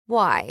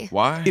Why?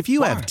 Why? If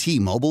you have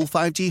T-Mobile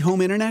 5G home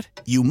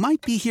internet, you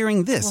might be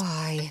hearing this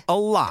Why? a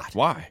lot.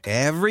 Why?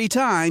 Every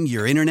time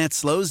your internet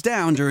slows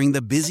down during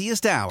the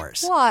busiest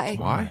hours. Why?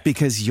 Why?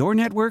 Because your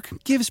network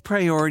gives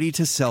priority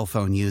to cell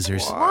phone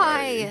users.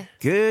 Why?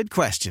 Good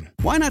question.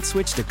 Why not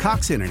switch to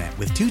Cox Internet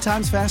with 2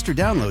 times faster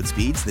download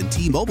speeds than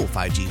T-Mobile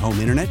 5G home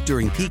internet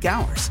during peak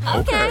hours?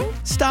 Okay.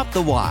 Stop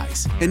the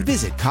whys and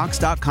visit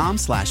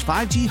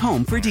cox.com/5G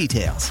home for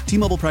details.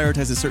 T-Mobile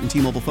prioritizes certain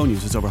T-Mobile phone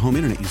users over home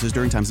internet users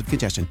during times of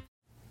congestion.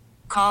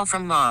 Call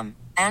from mom.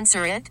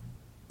 Answer it.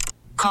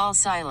 Call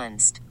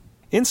silenced.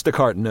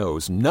 Instacart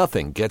knows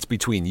nothing gets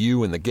between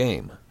you and the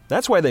game.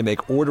 That's why they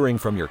make ordering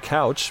from your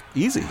couch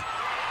easy.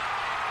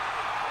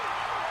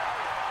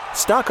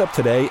 Stock up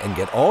today and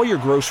get all your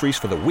groceries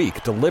for the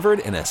week delivered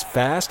in as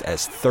fast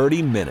as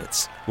 30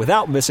 minutes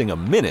without missing a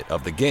minute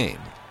of the game.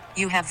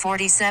 You have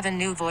 47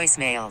 new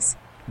voicemails.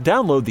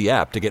 Download the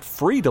app to get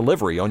free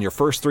delivery on your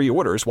first 3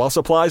 orders while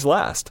supplies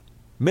last.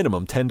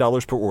 Minimum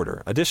 $10 per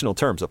order. Additional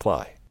terms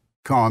apply.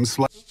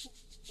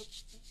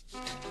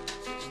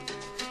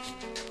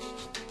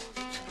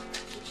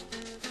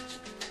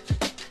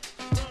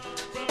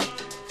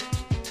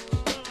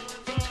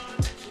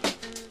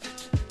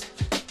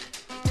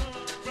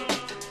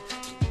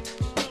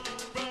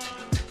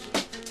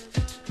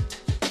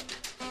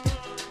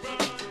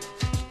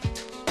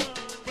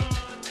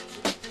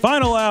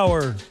 Final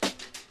hour,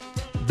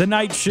 the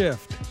night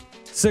shift,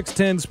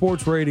 610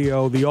 Sports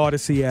Radio, the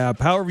Odyssey app,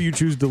 however you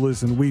choose to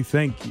listen, we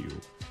thank you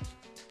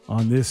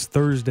on this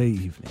Thursday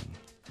evening.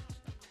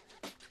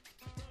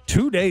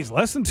 2 days,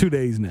 less than 2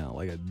 days now,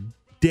 like a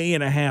day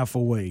and a half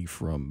away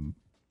from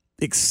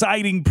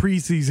exciting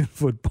preseason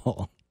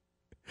football.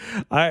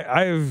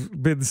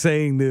 I've been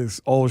saying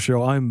this all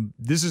show.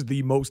 This is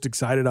the most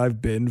excited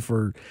I've been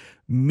for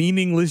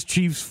meaningless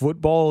Chiefs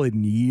football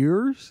in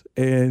years,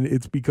 and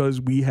it's because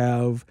we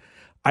have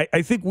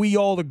I think we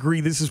all agree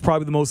this is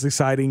probably the most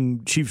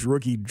exciting Chiefs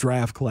rookie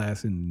draft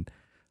class in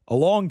a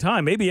long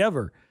time, maybe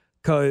ever,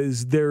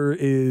 because there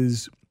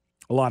is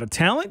a lot of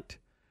talent.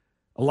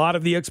 A lot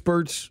of the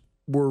experts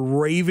were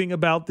raving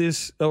about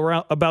this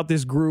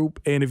group,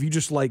 and if you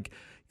just you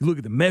look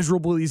at the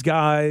measurables of these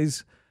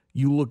guys,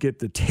 you look at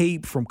the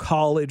tape from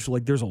college,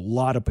 there's a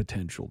lot of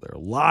potential there, a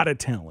lot of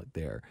talent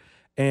there,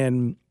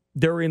 and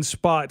they're in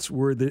spots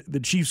where the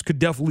Chiefs could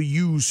definitely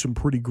use some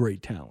pretty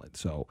great talent.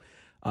 So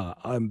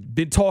I've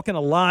been talking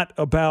a lot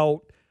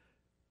about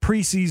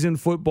preseason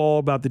football,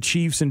 about the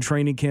Chiefs and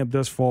training camp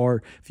thus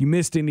far. If you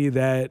missed any of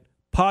that,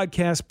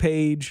 podcast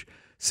page,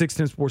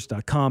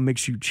 610sports.com, make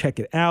sure you check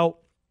it out.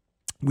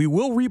 We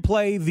will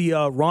replay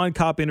the Ron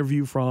Kopp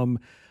interview from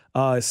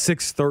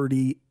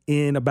 6:30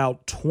 in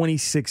about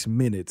 26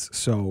 minutes.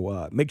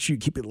 So make sure you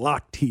keep it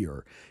locked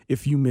here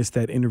if you missed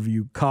that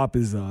interview. Kopp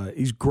is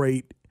he's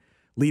great.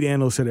 Lead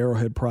analyst at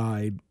Arrowhead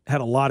Pride,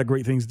 had a lot of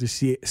great things to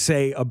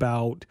say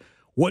about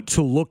what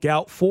to look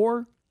out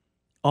for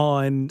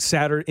on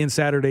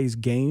Saturday's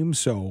game.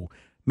 So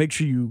make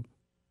sure you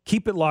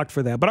keep it locked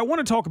for that. But I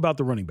want to talk about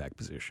the running back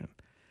position.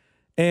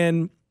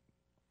 And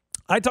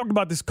I talked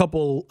about this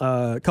couple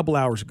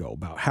hours ago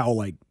about how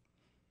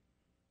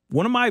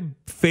one of my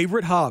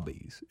favorite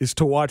hobbies is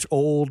to watch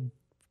old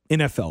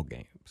NFL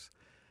games.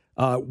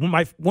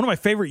 One of my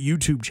favorite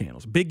YouTube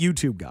channels, big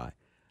YouTube guy,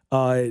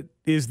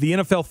 is the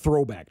NFL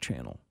Throwback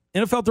Channel.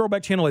 NFL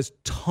Throwback Channel has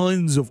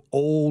tons of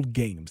old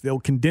games.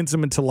 They'll condense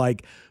them into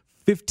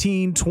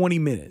 15, 20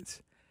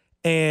 minutes.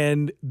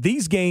 And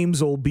these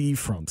games will be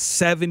from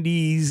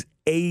 70s,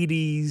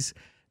 80s,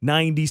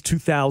 90s,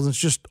 2000s,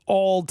 just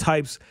all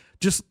types.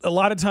 Just a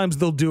lot of times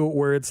they'll do it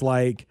where it's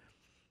let's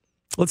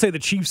say the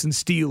Chiefs and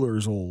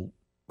Steelers will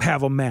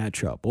have a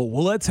matchup.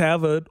 Well, let's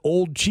have an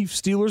old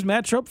Chiefs-Steelers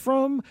matchup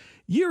from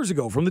years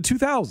ago, from the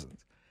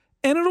 2000s.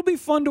 And it'll be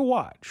fun to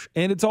watch.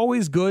 And it's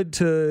always good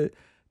to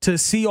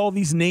see all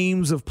these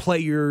names of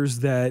players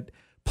that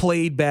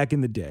played back in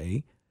the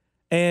day.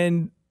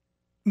 And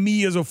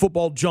me as a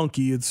football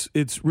junkie,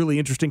 it's really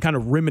interesting kind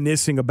of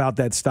reminiscing about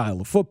that style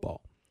of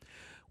football.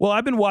 Well,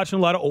 I've been watching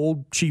a lot of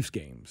old Chiefs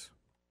games.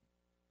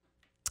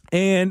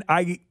 And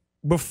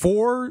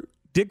before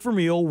Dick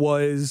Vermeil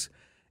was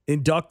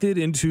inducted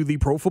into the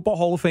Pro Football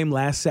Hall of Fame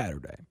last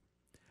Saturday,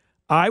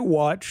 I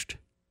watched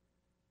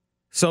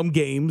some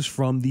games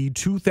from the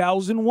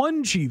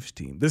 2001 Chiefs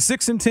team, the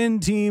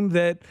 6-10 team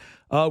that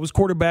was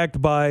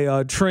quarterbacked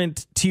by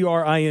Trent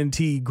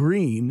Trint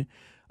Green,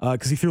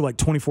 because he threw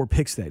 24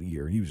 picks that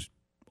year. He was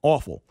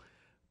awful.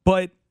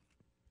 But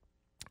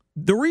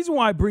the reason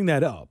why I bring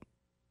that up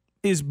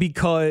is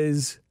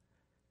because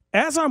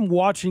as I'm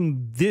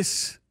watching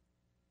this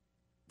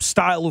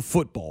style of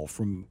football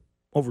from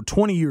over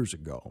 20 years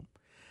ago,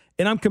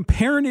 and I'm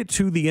comparing it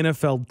to the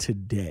NFL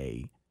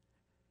today,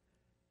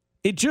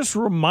 it just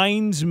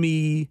reminds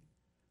me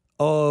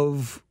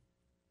of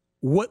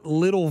what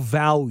little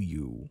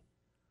value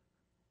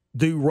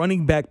the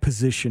running back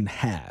position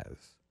has.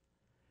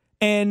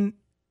 And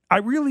I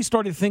really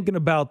started thinking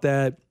about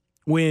that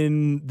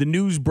when the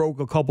news broke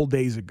a couple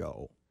days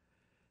ago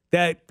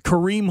that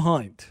Kareem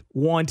Hunt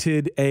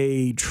wanted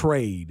a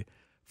trade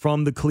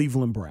from the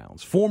Cleveland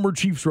Browns, former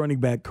Chiefs running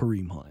back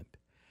Kareem Hunt.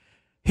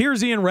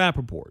 Here's Ian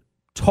Rappaport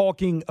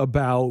talking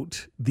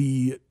about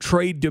the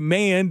trade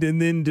demand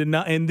and then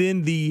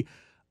the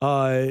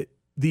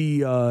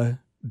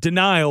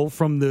denial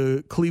from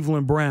the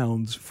Cleveland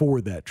Browns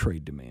for that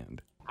trade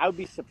demand. I would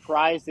be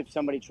surprised if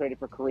somebody traded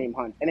for Kareem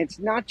Hunt. And it's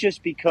not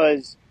just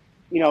because,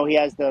 he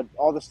has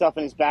all the stuff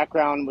in his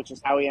background, which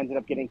is how he ended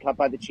up getting cut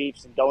by the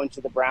Chiefs and going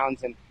to the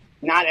Browns. And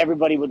not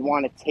everybody would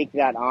want to take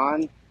that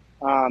on.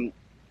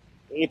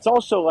 It's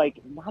also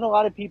not a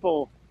lot of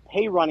people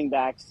pay running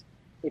backs.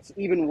 It's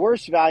even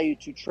worse value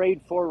to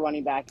trade for a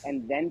running back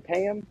and then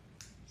pay him.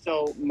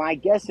 So my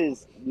guess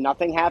is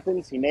nothing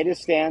happens. He made his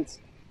stance.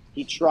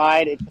 He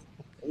tried it.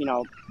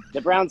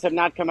 The Browns have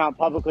not come out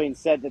publicly and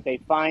said that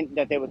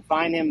they would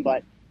fine him.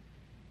 But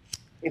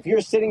if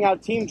you're sitting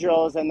out team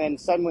drills and then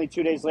suddenly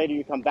 2 days later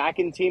you come back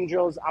in team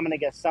drills, I'm going to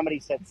guess somebody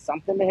said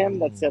something to him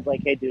that said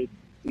hey, dude,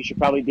 you should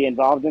probably be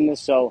involved in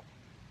this. So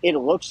it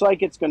looks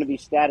like it's going to be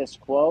status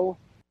quo.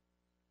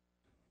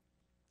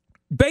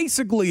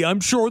 Basically, I'm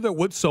sure that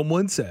what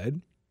someone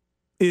said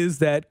is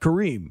that,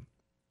 Kareem,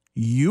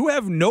 you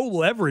have no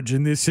leverage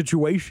in this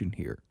situation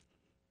here.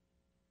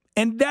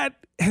 And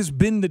that has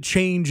been the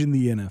change in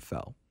the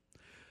NFL.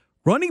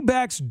 Running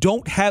backs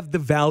don't have the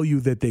value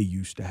that they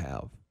used to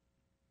have.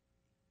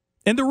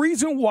 And the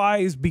reason why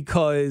is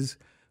because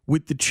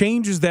with the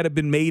changes that have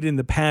been made in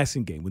the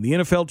passing game, when the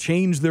NFL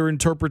changed their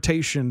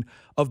interpretation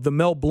of the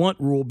Mel Blount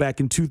rule back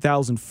in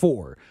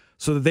 2004,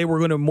 so that they were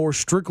going to more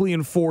strictly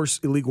enforce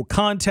illegal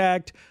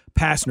contact,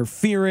 pass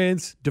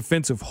interference,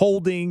 defensive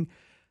holding,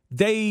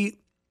 they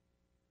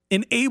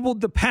enabled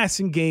the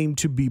passing game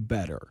to be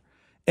better.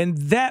 And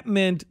that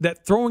meant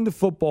that throwing the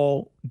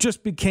football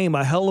just became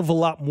a hell of a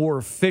lot more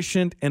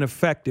efficient and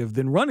effective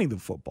than running the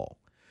football.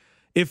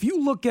 If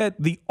you look at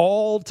the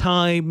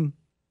all-time,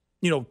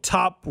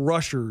 top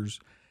rushers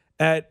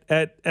in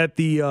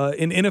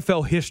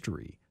NFL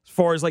history, as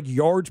far as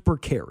yards per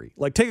carry,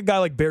 take a guy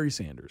like Barry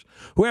Sanders,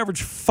 who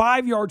averaged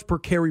 5 yards per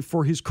carry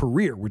for his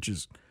career, which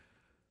is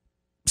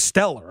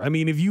stellar. I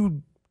mean, if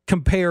you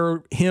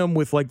compare him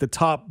with the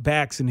top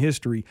backs in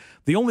history,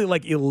 the only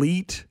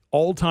elite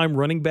all-time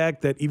running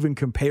back that even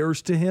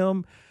compares to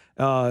him,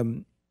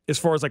 as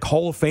far as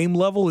Hall of Fame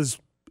level,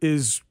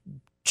 is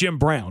Jim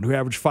Brown, who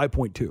averaged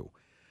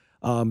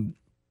 5.2.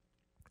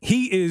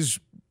 He is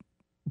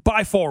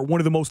by far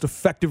one of the most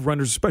effective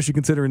runners, especially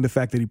considering the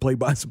fact that he played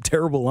by some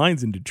terrible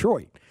lines in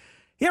Detroit.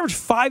 He averaged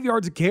 5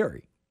 yards a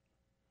carry.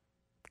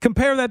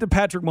 Compare that to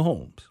Patrick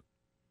Mahomes,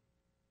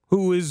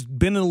 who has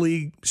been in the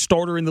league,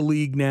 starter in the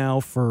league now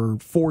for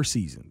 4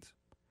 seasons.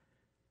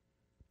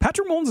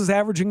 Patrick Mahomes is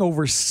averaging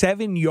over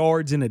 7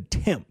 yards an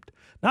attempt.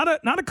 Not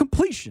a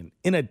completion,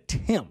 an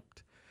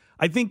attempt.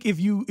 I think if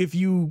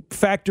you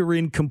factor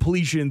in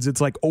completions,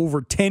 it's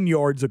over 10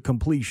 yards a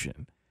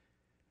completion.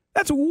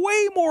 That's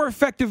way more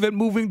effective at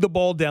moving the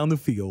ball down the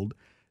field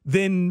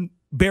than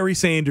Barry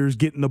Sanders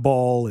getting the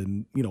ball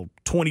and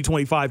 20,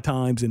 25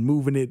 times and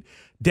moving it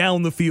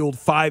down the field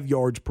 5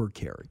 yards per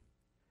carry.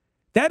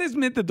 That has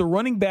meant that the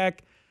running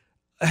back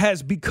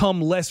has become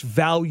less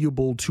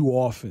valuable to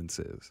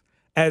offenses.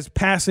 As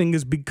passing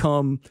has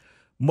become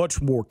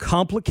much more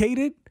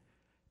complicated,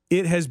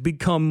 it has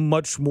become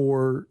much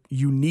more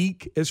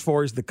unique as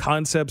far as the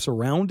concepts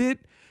around it.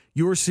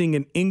 You're seeing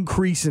an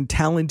increase in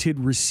talented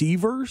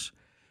receivers.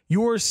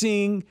 You're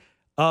seeing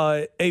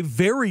a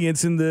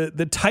variance in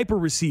the type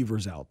of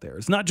receivers out there.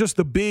 It's not just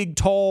the big,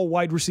 tall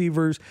wide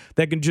receivers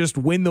that can just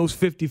win those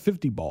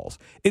 50-50 balls.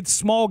 It's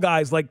small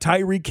guys like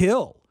Tyreek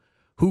Hill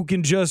who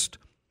can just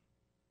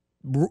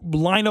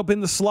line up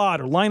in the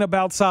slot or line up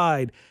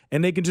outside,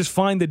 and they can just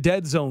find the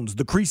dead zones,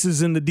 the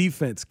creases in the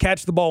defense,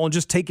 catch the ball, and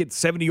just take it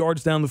 70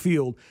 yards down the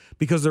field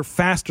because they're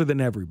faster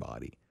than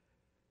everybody.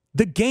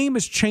 The game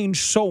has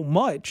changed so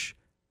much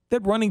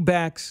that running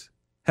backs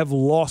have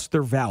lost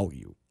their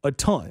value a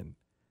ton.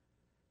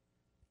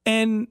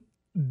 And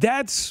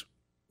that's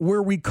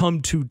where we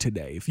come to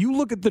today. If you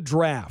look at the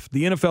draft,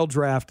 the NFL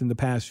draft in the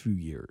past few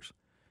years,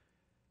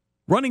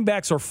 running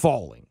backs are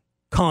falling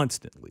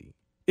constantly.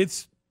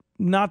 It's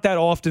not that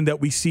often that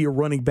we see a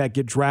running back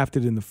get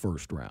drafted in the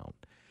first round.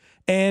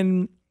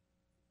 And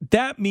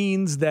that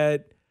means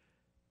that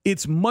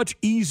it's much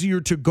easier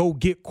to go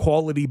get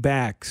quality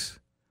backs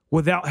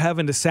without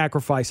having to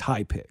sacrifice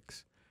high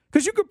picks.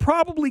 Because you could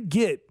probably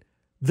get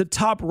the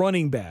top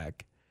running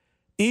back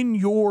in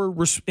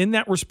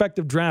that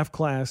respective draft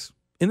class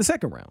in the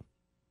second round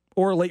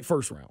or late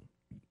first round.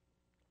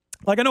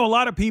 I know a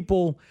lot of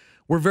people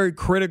were very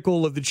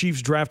critical of the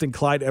Chiefs drafting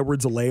Clyde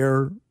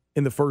Edwards-Helaire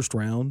in the first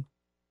round.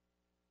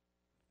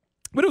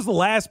 But it was the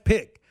last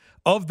pick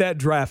of that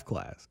draft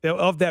class,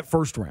 of that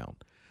first round.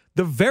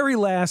 The very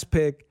last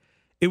pick,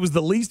 it was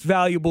the least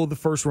valuable of the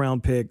first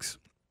round picks.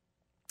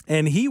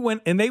 And they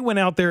went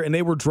out there and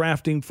they were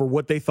drafting for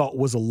what they thought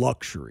was a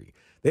luxury.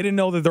 They didn't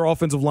know that their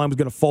offensive line was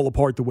going to fall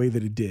apart the way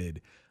that it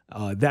did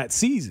that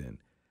season.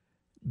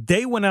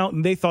 They went out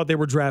and they thought they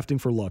were drafting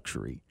for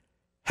luxury.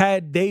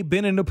 Had they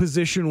been in a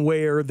position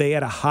where they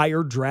had a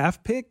higher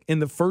draft pick in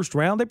the first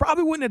round, they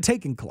probably wouldn't have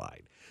taken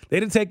Clyde.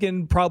 They'd have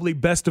taken probably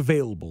best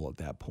available at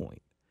that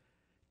point.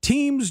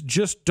 Teams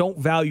just don't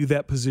value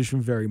that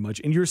position very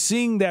much. And you're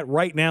seeing that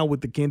right now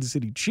with the Kansas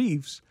City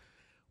Chiefs,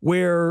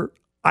 where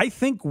I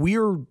think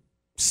we're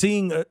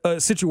seeing a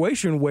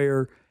situation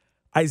where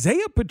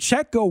Isaiah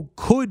Pacheco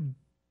could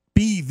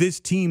be this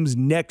team's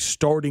next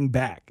starting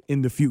back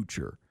in the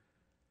future.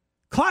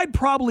 Clyde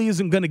probably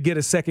isn't going to get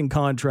a second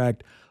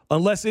contract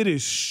unless it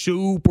is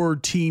super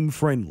team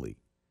friendly,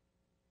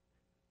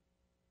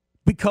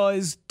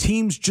 because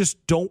teams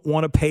just don't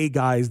want to pay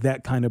guys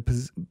that kind of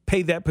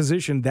pay that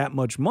position that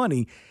much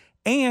money.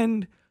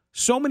 And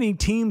so many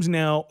teams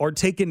now are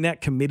taking that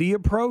committee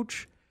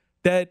approach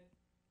that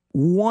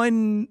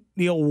one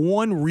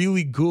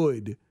really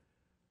good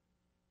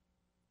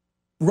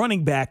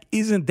running back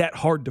isn't that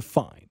hard to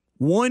find.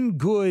 One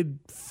good,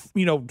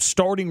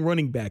 starting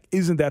running back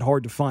isn't that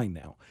hard to find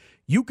now.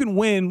 You can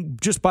win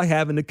just by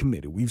having a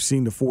committee. We've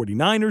seen the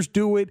 49ers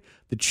do it.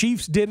 The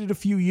Chiefs did it a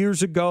few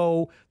years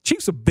ago.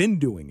 Chiefs have been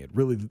doing it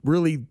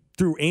really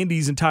through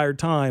Andy's entire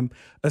time,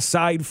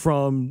 aside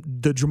from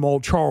the Jamal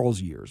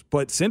Charles years.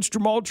 But since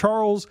Jamal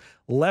Charles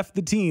left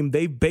the team,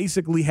 they've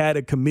basically had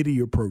a committee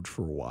approach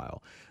for a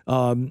while.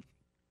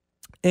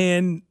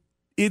 And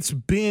it's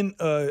been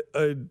a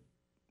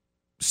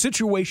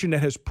situation that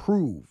has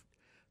proved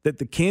that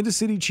the Kansas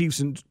City Chiefs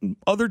and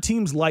other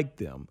teams like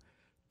them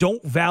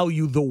don't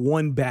value the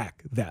one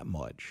back that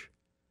much.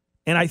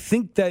 And I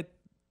think that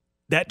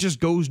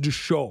just goes to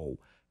show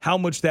how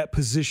much that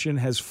position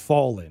has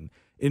fallen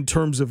in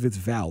terms of its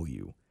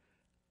value.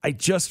 I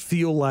just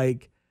feel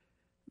like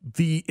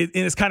and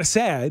it's kind of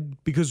sad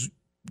because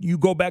you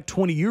go back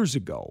 20 years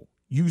ago,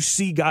 you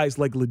see guys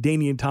like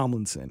LaDainian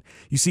Tomlinson,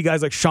 you see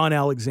guys like Sean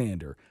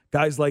Alexander,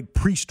 guys like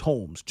Priest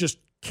Holmes just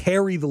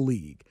carry the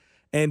league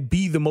and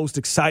be the most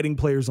exciting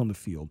players on the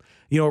field.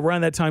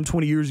 Around that time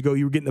 20 years ago,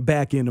 you were getting the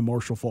back end of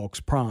Marshall Faulk's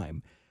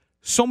prime.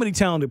 So many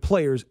talented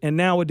players, and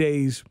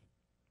nowadays,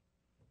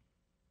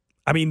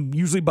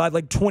 usually by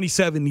like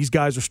 27, these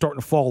guys are starting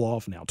to fall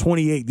off now.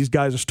 28, these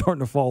guys are starting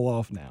to fall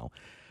off now.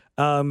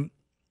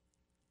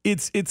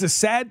 It's a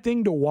sad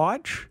thing to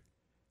watch,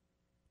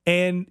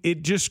 and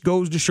it just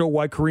goes to show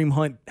why Kareem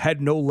Hunt had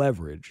no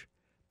leverage,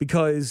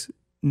 because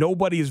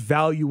nobody is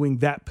valuing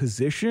that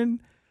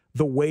position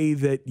the way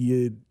that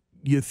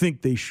you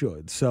think they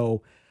should.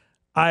 So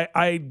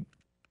I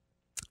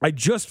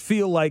just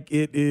feel like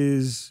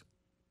it's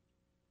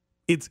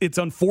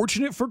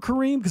unfortunate for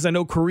Kareem, because I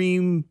know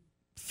Kareem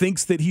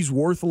thinks that he's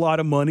worth a lot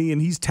of money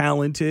and he's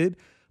talented,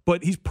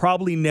 but he's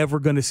probably never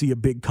going to see a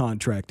big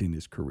contract in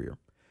his career.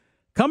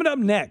 Coming up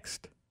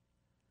next,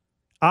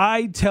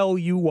 I tell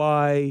you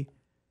why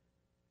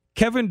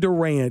Kevin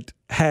Durant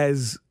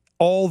has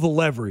all the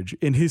leverage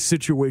in his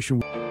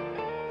situation.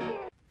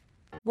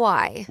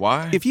 Why?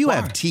 Why? If you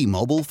have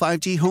T-Mobile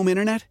 5G home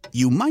internet,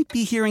 you might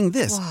be hearing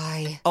this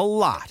Why? a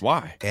lot.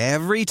 Why?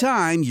 Every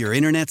time your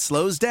internet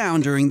slows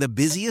down during the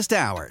busiest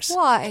hours.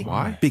 Why?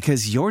 Why?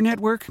 Because your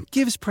network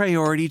gives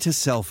priority to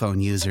cell phone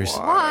users.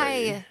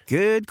 Why?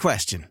 Good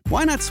question.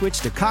 Why not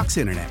switch to Cox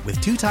Internet with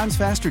 2 times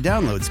faster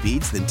download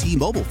speeds than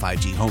T-Mobile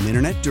 5G home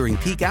internet during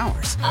peak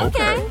hours?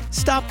 Okay.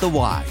 Stop the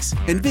whys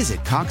and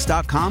visit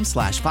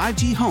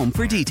cox.com/5G home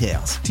for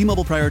details.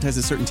 T-Mobile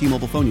prioritizes certain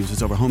T-Mobile phone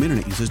users over home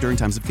internet users during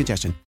times of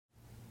congestion.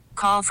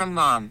 Call from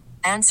mom.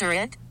 Answer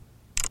it.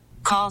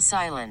 Call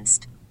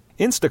silenced.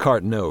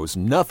 Instacart knows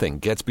nothing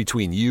gets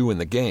between you and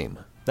the game.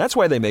 That's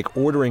why they make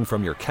ordering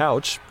from your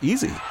couch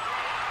easy.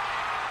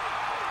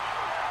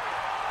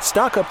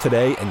 Stock up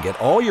today and get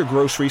all your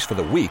groceries for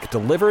the week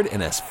delivered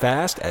in as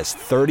fast as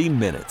 30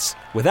 minutes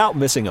without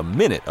missing a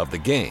minute of the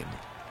game.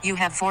 You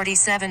have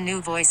 47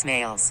 new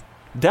voicemails.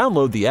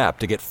 Download the app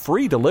to get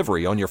free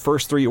delivery on your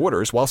first 3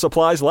 orders while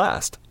supplies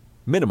last.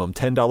 Minimum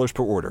 $10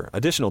 per order.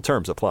 Additional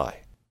terms apply.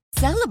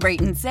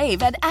 Celebrate and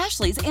save at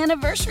Ashley's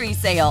Anniversary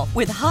Sale.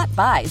 With Hot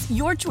Buys,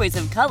 your choice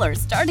of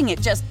colors starting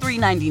at just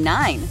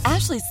 $3.99.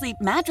 Ashley Sleep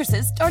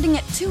mattresses starting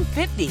at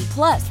 $2.50.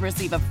 Plus,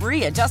 receive a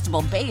free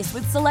adjustable base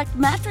with select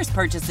mattress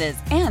purchases.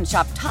 And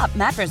shop top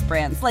mattress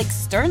brands like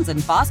Stearns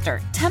 & Foster,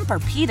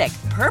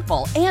 Tempur-Pedic,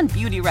 Purple, and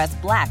Beautyrest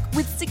Black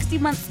with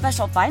 60-month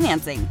special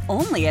financing.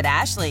 Only at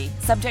Ashley.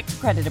 Subject to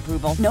credit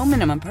approval. No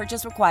minimum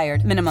purchase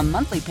required. Minimum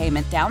monthly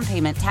payment, down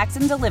payment, tax,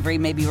 and delivery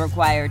may be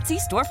required. See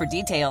store for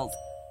details.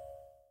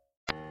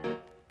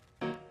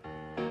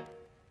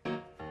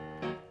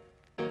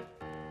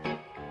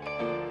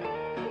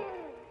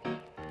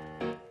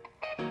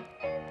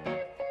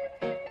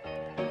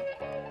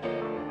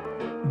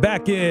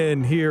 Back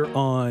in here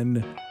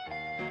on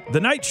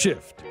the night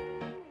shift.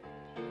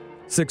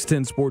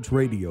 610 Sports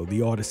Radio,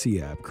 the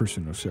Odyssey app. Chris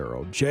Uno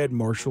Cera, Jed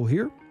Marshall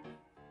here.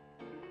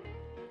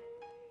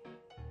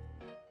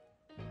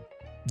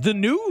 The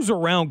news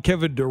around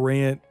Kevin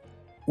Durant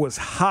was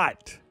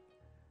hot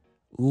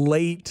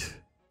late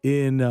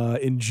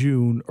in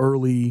June,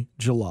 early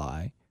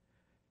July.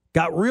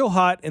 Got real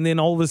hot, and then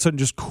all of a sudden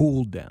just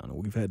cooled down.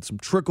 We've had some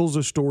trickles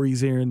of stories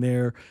here and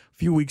there. A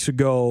few weeks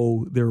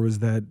ago, there was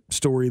that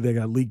story that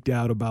got leaked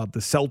out about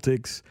the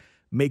Celtics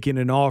making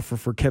an offer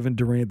for Kevin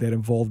Durant that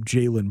involved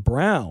Jaylen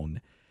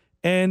Brown.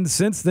 And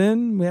since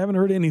then, we haven't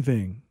heard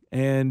anything.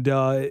 And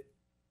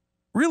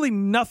really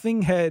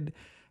nothing had,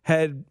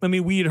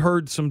 we had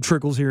heard some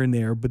trickles here and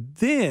there. But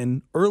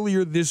then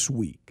earlier this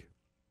week,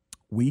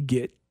 we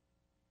get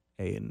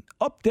an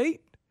update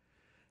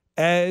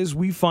as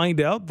we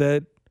find out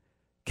that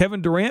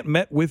Kevin Durant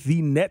met with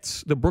the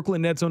Nets, the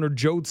Brooklyn Nets owner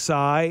Joe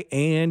Tsai,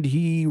 and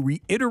he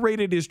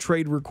reiterated his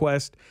trade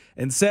request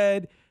and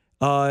said,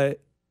 you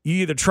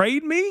either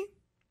trade me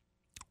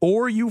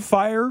or you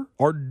fire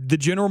the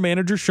general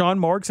manager, Sean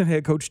Marks, and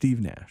head coach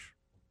Steve Nash.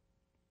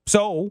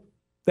 So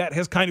that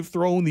has kind of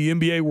thrown the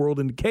NBA world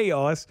into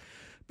chaos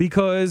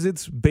because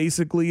it's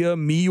basically a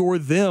me or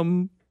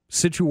them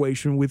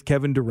situation with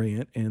Kevin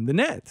Durant and the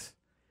Nets.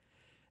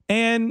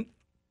 And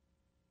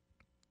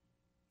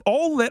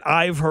all that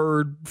I've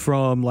heard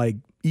from like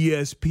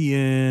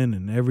ESPN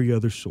and every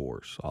other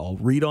source, I'll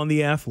read on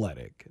The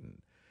Athletic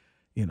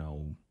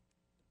and,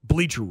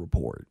 Bleacher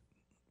Report.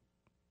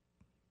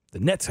 The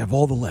Nets have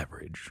all the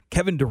leverage.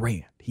 Kevin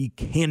Durant, he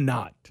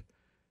cannot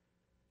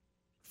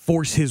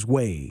force his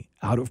way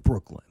out of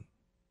Brooklyn.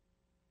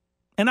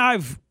 And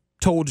I've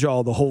told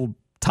y'all the whole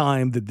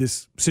time that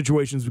this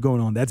situation's been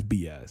going on, that's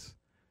BS.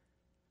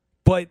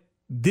 But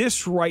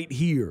this right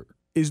here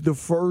is the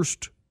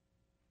first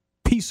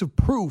piece of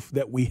proof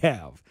that we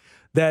have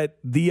that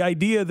the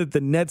idea that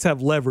the Nets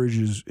have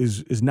leverage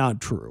is not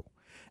true.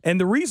 And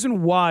the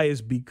reason why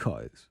is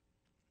because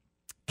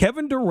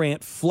Kevin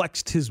Durant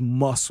flexed his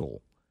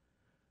muscle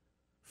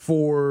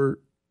for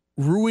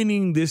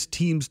ruining this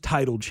team's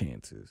title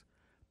chances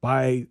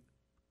by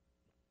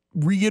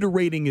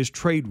reiterating his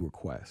trade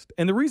request.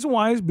 And the reason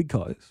why is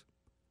because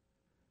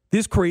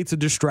this creates a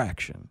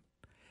distraction.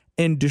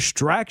 And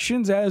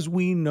distractions, as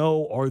we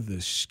know, are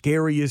the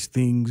scariest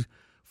things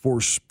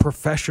for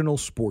professional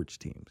sports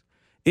teams.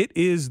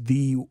 It's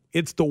the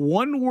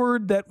one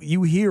word that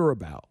you hear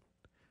about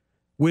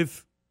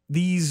with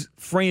these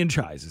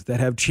franchises that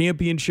have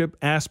championship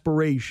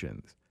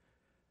aspirations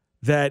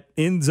that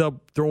ends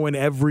up throwing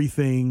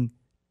everything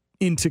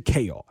into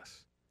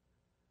chaos.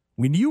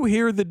 When you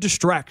hear the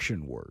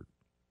distraction word,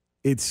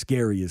 it's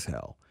scary as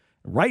hell.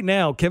 Right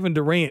now, Kevin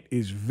Durant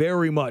is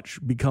very much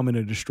becoming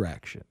a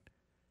distraction.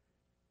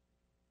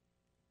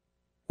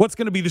 What's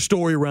going to be the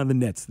story around the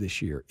Nets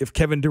this year if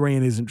Kevin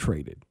Durant isn't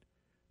traded?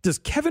 Does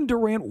Kevin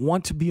Durant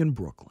want to be in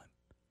Brooklyn?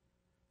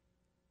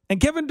 And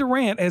Kevin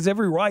Durant has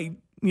every right.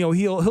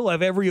 He'll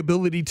have every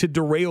ability to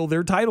derail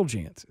their title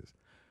chances.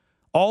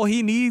 All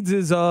he needs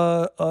is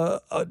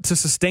to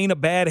sustain a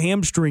bad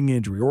hamstring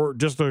injury or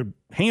just a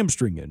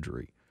hamstring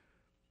injury,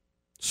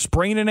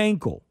 sprain an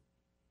ankle,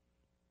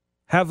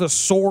 have a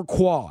sore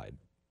quad.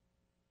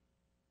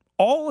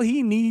 All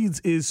he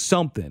needs is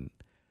something.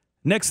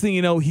 Next thing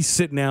you know, he's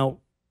sitting out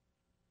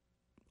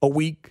a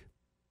week,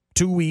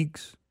 2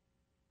 weeks.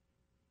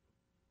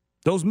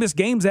 Those missed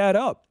games add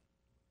up.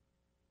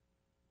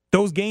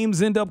 Those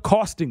games end up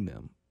costing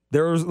them.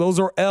 Those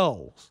are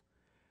L's.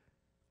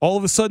 All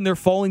of a sudden, they're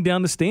falling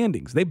down the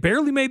standings. They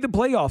barely made the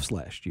playoffs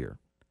last year.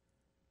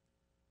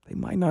 They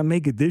might not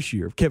make it this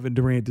year if Kevin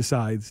Durant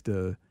decides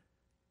to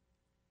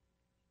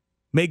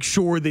make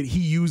sure that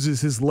he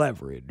uses his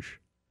leverage.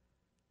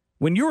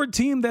 When you're a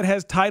team that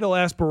has title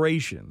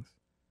aspirations,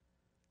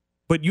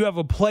 but you have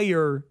a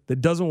player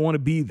that doesn't want to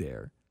be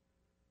there,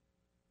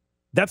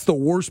 that's the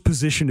worst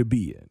position to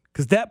be in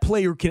because that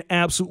player can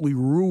absolutely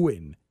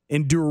ruin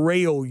and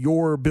derail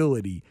your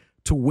ability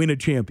to win a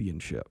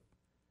championship.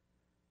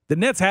 The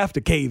Nets have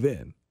to cave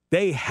in.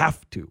 They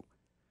have to.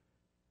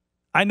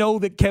 I know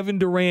that Kevin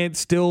Durant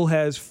still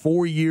has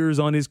 4 years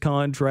on his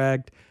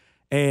contract,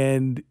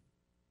 and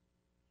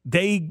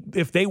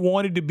if they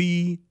wanted to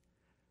be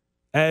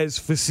as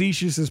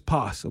facetious as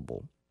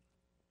possible,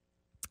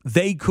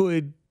 they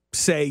could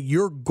say,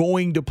 you're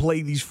going to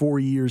play these 4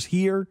 years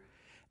here,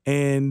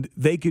 and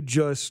they could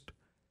just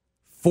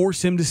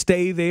force him to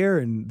stay there,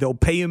 and they'll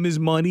pay him his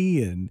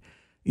money, and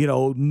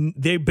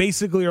they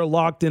basically are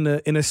locked in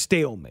a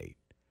stalemate.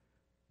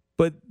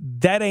 But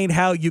that ain't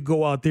how you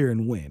go out there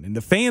and win. And the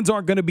fans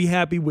aren't going to be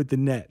happy with the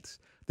Nets.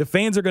 The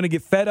fans are going to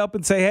get fed up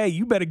and say, hey,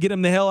 you better get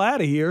him the hell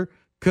out of here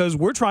because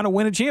we're trying to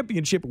win a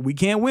championship and we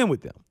can't win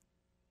with them.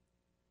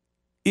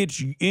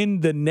 It's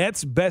in the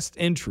Nets' best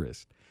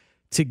interest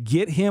to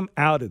get him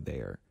out of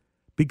there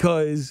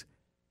because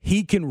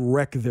he can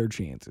wreck their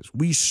chances.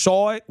 We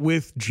saw it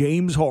with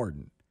James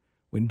Harden.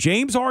 When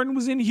James Harden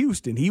was in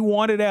Houston, he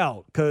wanted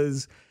out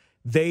because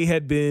they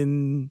had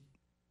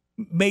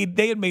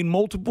made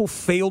multiple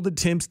failed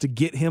attempts to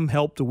get him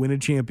help to win a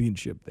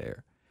championship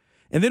there.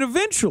 And then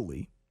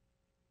eventually,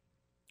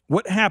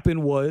 what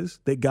happened was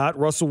they got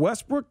Russell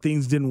Westbrook.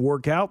 Things didn't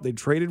work out. They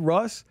traded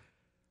Russ.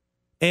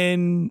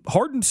 And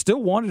Harden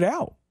still wanted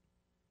out.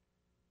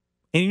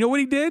 And you know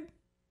what he did?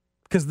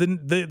 Because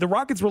the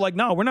Rockets were like,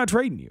 no, we're not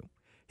trading you.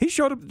 He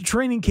showed up at the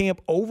training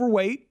camp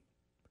overweight.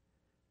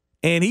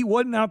 And he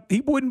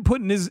wasn't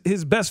putting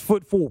his best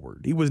foot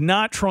forward. He was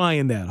not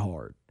trying that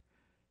hard.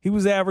 He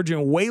was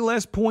averaging way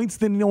less points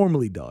than he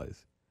normally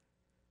does.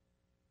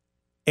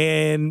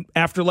 And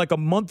after like a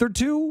month or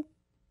two,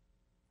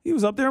 he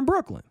was up there in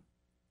Brooklyn.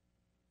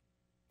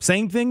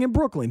 Same thing in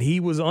Brooklyn. He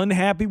was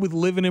unhappy with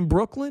living in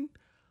Brooklyn,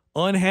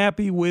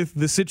 unhappy with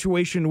the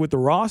situation with the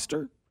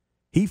roster.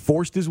 He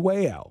forced his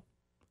way out.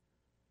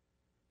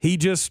 He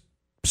just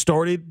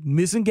started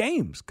missing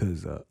games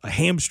because a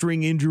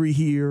hamstring injury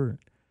here,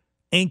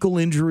 ankle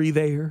injury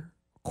there,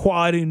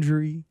 quad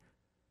injury.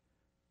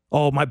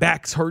 Oh, my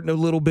back's hurting a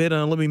little bit,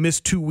 and let me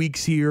miss 2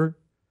 weeks here.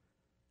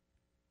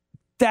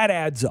 That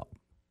adds up.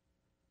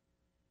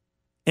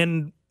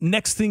 And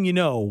next thing you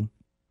know,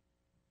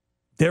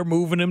 they're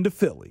moving him to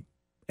Philly.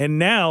 And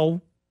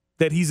now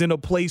that he's in a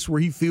place where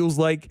he feels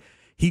like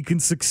he can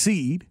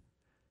succeed,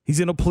 he's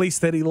in a place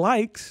that he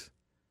likes,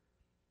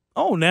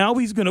 oh, now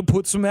he's going to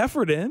put some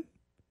effort in.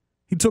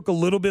 He took a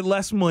little bit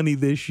less money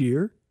this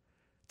year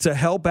to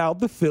help out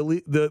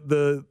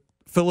the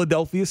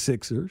Philadelphia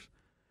Sixers.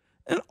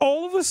 And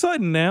all of a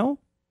sudden now,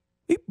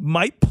 he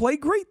might play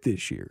great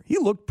this year. He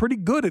looked pretty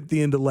good at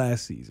the end of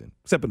last season,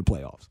 except in the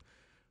playoffs.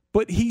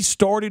 But he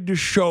started to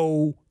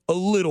show a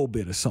little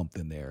bit of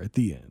something there at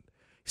the end.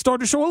 He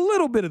started to show a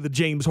little bit of the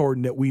James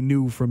Harden that we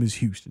knew from his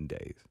Houston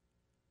days.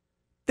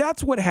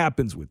 That's what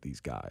happens with these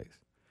guys.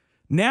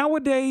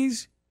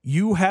 Nowadays,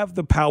 you have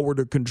the power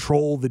to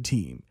control the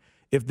team.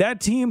 If that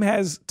team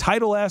has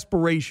title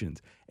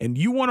aspirations and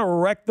you want to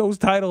wreck those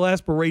title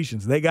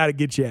aspirations, they got to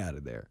get you out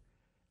of there.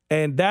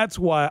 And that's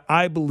why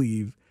I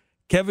believe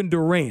Kevin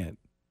Durant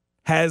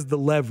has the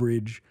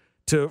leverage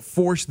to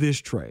force this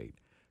trade.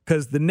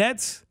 Because the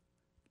Nets,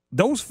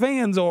 those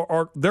fans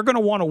they're going to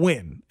want to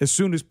win as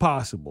soon as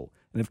possible.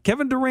 And if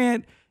Kevin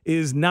Durant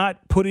is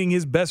not putting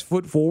his best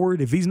foot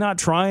forward, if he's not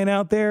trying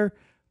out there,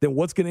 then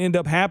what's going to end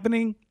up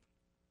happening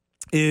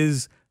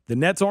is the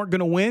Nets aren't going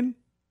to win.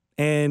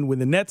 And when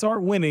the Nets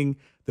aren't winning,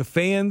 the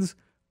fans,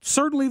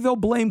 certainly they'll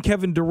blame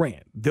Kevin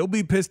Durant. They'll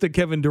be pissed at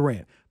Kevin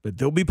Durant. But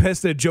they'll be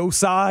pissed at Joe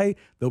Tsai.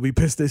 They'll be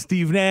pissed at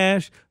Steve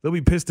Nash. They'll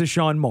be pissed at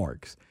Sean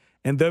Marks.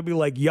 And they'll be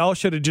like, y'all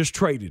should have just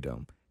traded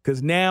him.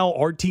 Because now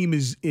our team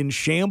is in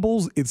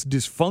shambles. It's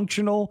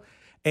dysfunctional.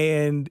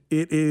 And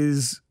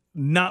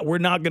we're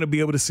not going to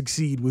be able to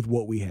succeed with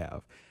what we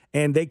have.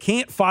 And they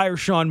can't fire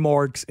Sean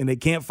Marks and they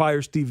can't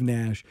fire Steve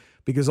Nash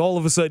because all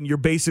of a sudden you're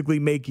basically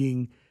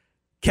making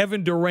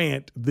Kevin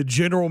Durant the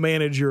general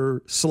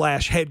manager /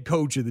 head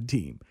coach of the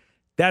team.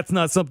 That's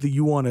not something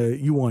you want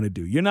to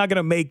do. You're not going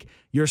to make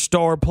your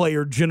star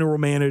player general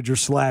manager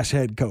 /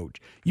 head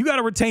coach. You got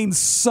to retain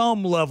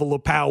some level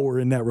of power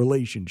in that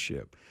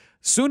relationship.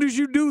 As soon as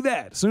you do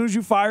that, as soon as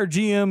you fire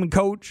GM and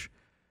coach,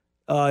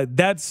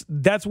 that's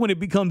when it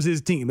becomes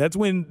his team. That's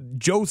when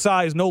Joe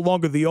Tsai is no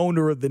longer the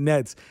owner of the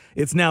Nets.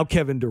 It's now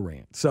Kevin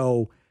Durant.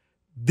 So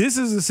this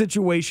is a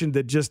situation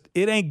that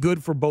it ain't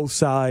good for both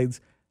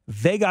sides.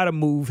 They got to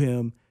move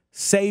him,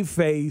 save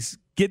face,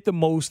 get the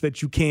most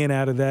that you can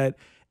out of that,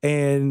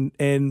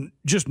 and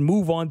just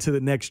move on to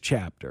the next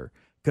chapter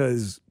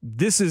because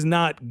this is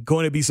not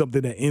going to be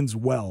something that ends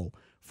well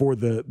for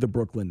the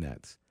Brooklyn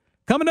Nets.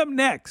 Coming up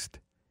next,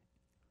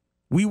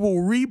 we will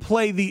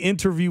replay the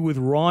interview with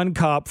Ron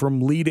Kopp from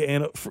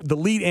the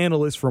lead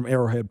analyst from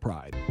Arrowhead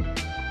Pride.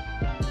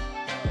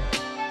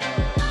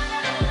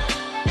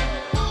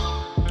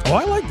 Oh,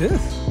 I like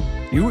this.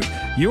 You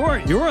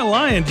weren't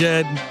lying,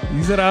 Jed.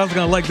 You said I was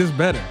going to like this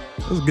better.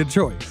 That was a good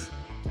choice.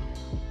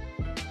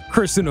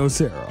 Chris Uno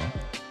Cera,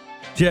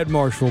 Jed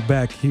Marshall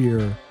back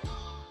here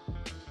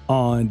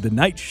on the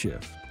night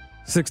shift.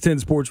 610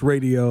 Sports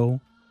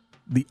Radio,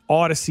 the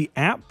Odyssey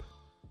app.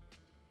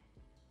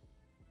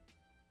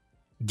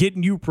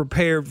 Getting you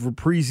prepared for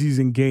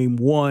preseason game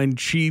 1,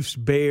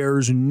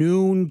 Chiefs-Bears,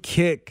 noon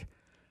kick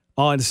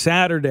on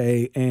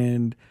Saturday.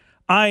 And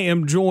I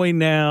am joined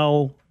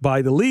now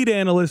by the lead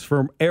analyst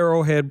from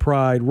Arrowhead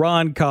Pride,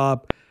 Ron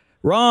Kopp.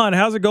 Ron,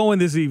 how's it going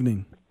this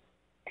evening?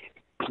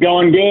 It's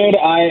going good.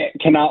 I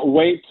cannot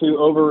wait to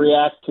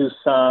overreact to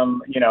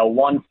some,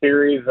 one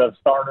series of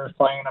starters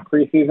playing a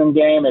preseason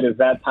game. It is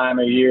that time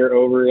of year,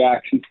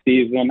 overreaction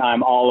season.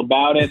 I'm all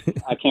about it.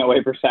 I can't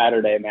wait for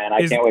Saturday, man.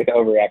 I can't wait to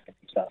overreact to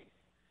some stuff.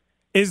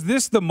 Is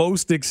this the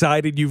most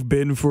excited you've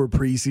been for a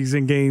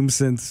preseason game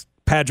since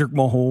Patrick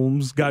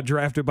Mahomes got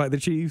drafted by the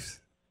Chiefs?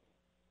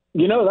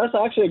 That's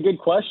actually a good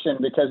question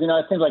because,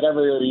 it seems like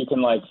every year you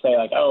can say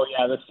oh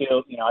yeah, this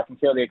feels, I can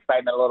feel the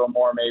excitement a little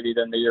more maybe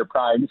than the year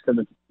prior just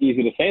because it's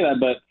easy to say that.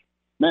 But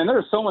man,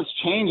 there's so much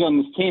change on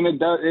this team.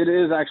 It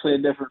is actually a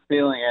different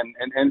feeling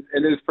and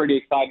it is pretty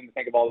exciting to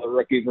think of all the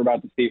rookies we're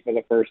about to see for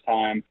the first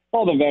time,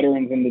 all the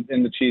veterans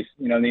in the Chiefs,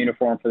 in the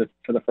uniform for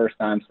the first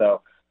time.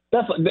 So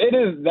it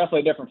is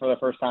definitely different for the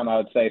first time, I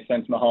would say,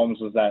 since Mahomes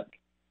was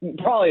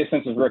probably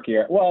since his rookie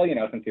year. Well,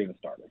 since he was a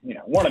starter,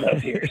 one of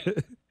those years.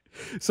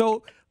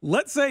 So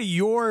let's say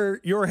you're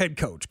head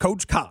coach,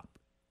 Coach Kopp,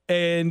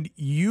 and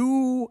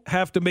you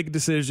have to make a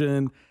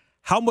decision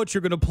how much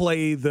you're going to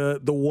play the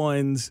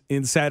ones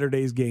in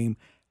Saturday's game.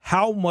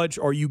 How much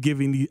time are you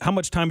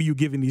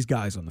giving these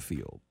guys on the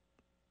field?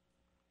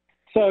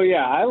 So,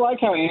 yeah, I like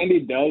how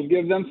Andy does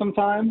give them some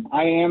time.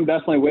 I am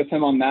definitely with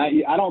him on that.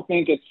 I don't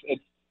think it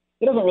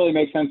doesn't really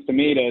make sense to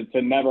me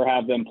to never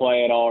have them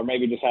play at all or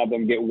maybe just have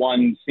them get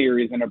one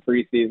series in a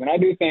preseason. I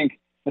do think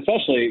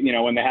especially,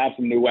 when they have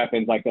some new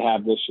weapons like they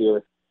have this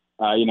year.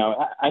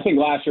 I think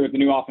last year with the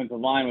new offensive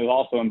line was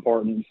also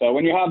important. So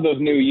when you have those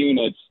new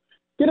units,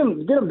 get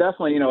them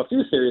definitely, a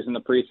few series in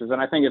the preseason.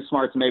 I think it's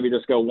smart to maybe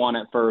just go one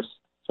at first,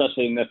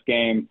 especially in this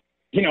game.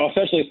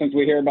 Especially since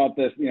we hear about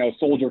this,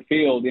 Soldier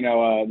Field,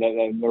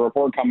 the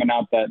report coming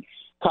out that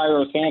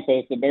Cairo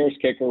Santos, the Bears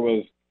kicker,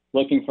 was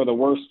looking for the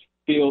worst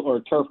field or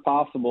turf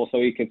possible so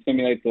he could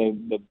simulate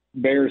the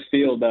Bears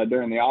field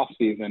during the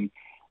offseason.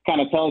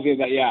 Kind of tells you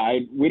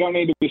that, we don't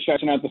need to be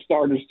stretching out the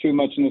starters too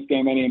much in this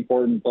game, any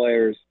important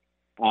players.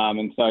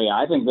 And so,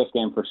 I think this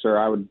game for sure,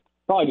 I would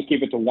probably just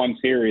keep it to one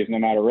series no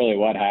matter really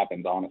what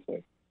happens,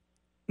 honestly.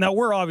 Now,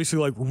 we're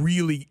obviously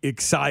really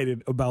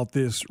excited about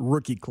this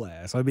rookie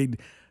class. I mean,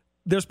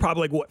 there's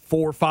probably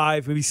 4 or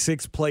 5, maybe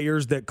 6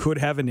 players that could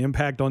have an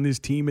impact on this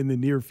team in the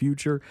near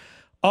future.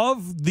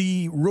 Of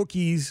the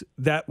rookies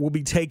that will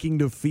be taking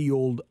the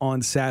field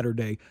on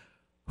Saturday,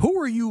 who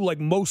are you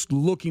most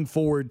looking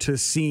forward to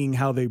seeing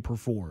how they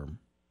perform?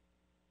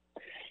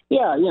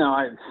 Yeah,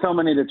 so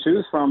many to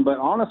choose from, but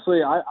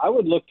honestly, I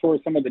would look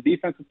towards some of the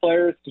defensive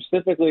players,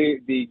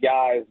 specifically the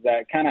guys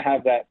that kind of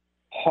have that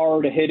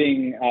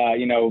hard-hitting,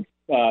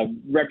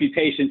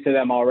 reputation to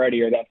them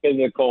already, or that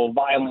physical,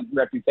 violent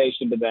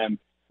reputation to them.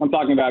 I'm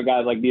talking about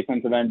guys like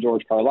defensive end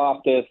George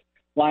Karlaftis,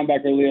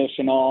 linebacker Leo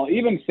Chenal,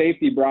 even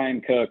safety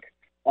Brian Cook.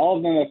 All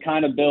of them have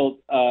kind of built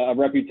a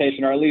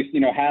reputation, or at least,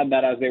 had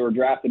that as they were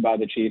drafted by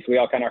the Chiefs. We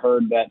all kind of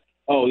heard that,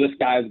 this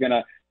guy is going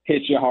to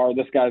hit you hard.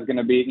 This guy's going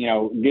to be,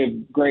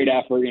 give great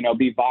effort,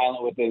 be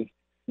violent with his,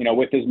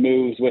 with his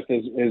moves, with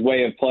his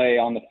way of play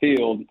on the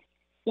field.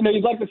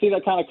 You'd like to see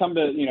that kind of come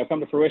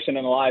to fruition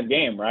in a live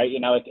game, right?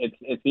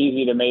 It's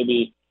easy to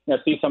maybe,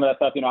 see some of that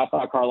stuff. I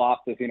thought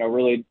Karlaftis,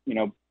 really,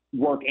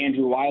 work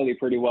Andrew Wiley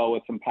pretty well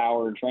with some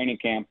power in training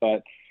camp.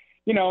 But,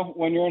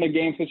 when you're in a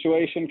game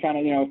situation, kind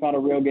of, it's not a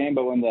real game,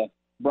 but when the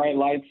bright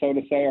lights, so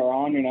to say, are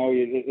on,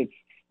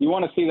 you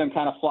want to see them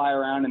kind of fly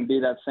around and be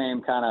that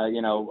same kind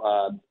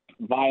of,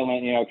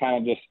 violent, kind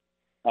of just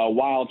a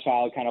wild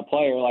child kind of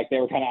player like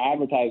they were kind of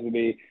advertised to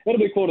be. It'll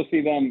be cool to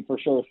see them for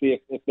sure, see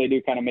if they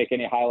do kind of make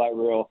any highlight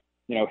reel,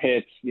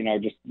 hits,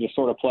 just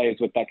sort of plays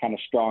with that kind of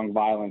strong,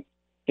 violent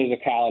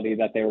physicality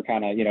that they were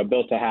kind of,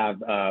 built to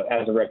have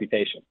as a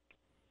reputation.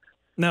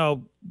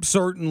 Now,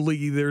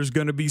 certainly there's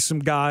going to be some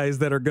guys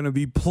that are going to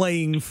be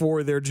playing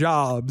for their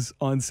jobs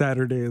on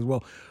Saturday as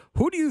well.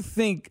 Who do you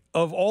think,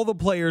 of all the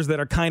players that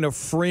are kind of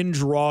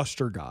fringe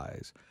roster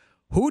guys,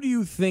 who do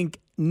you think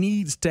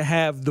needs to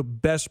have the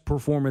best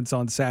performance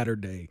on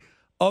Saturday?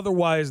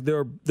 Otherwise,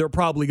 they're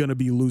probably going to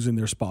be losing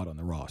their spot on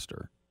the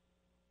roster.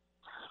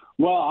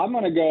 Well, I'm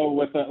going to go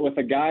with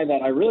a guy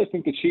that I really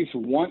think the Chiefs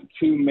want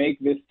to make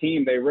this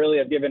team. They really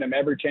have given him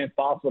every chance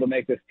possible to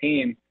make this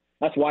team.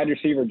 That's wide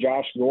receiver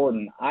Josh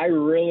Gordon. I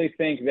really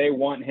think they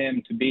want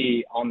him to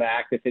be on the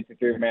active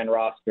 53-man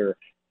roster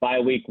by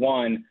week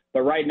 1.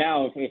 But right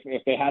now,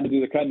 if they had to do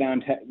the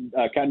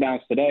cutdowns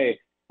today,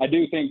 I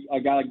do think a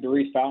guy like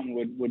Darius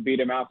Fountain would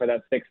beat him out for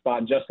that 6th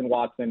spot. Justin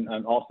Watson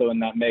also in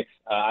that mix.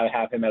 I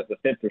have him as the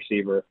 5th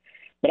receiver.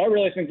 But I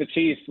really think the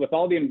Chiefs, with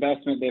all the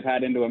investment they've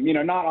had into him,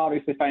 not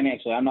obviously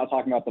financially. I'm not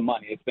talking about the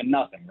money. It's been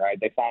nothing, right?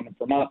 They signed him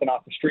for nothing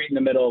off the street in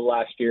the middle of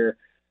last year.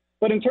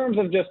 But in terms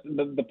of just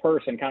the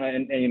person, kind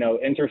of,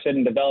 interested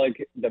in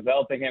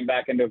developing him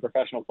back into a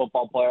professional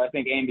football player, I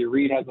think Andy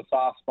Reid has a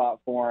soft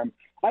spot for him.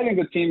 I think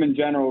the team in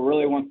general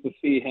really wants to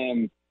see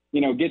him,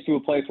 get to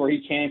a place where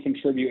he can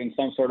contribute in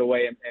some sort of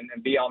way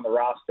and be on the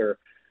roster.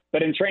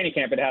 But in training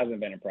camp, it hasn't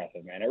been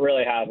impressive, man. It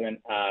really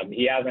hasn't.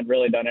 He hasn't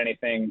really done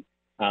anything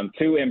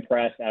to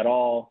impress at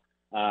all.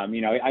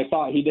 I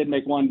thought he did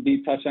make one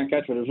deep touchdown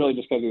catch, but it was really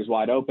just because he was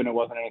wide open. It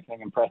wasn't anything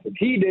impressive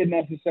he did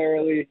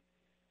necessarily.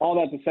 All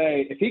that to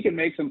say, if he can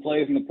make some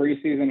plays in the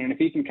preseason and if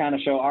he can kind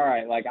of show, all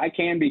right, like I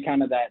can be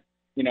kind of that,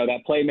 that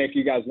playmaker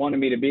you guys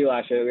wanted me to be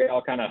last year, we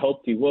all kind of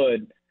hoped he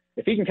would.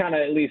 If he can kind of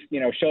at least,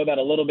 show that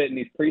a little bit in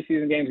these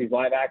preseason games, these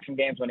live action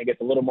games when he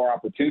gets a little more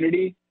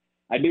opportunity,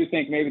 I do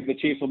think maybe the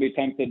Chiefs will be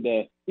tempted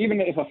to,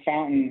 even if a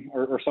Fountain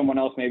or someone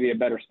else may be a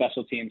better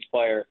special teams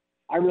player,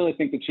 I really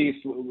think the Chiefs,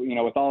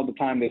 with all the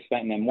time they've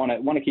spent in him, want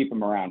to keep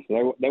him around.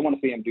 So they want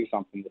to see him do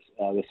something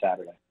this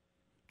Saturday.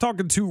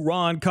 Talking to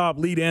Ron Kopp,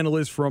 lead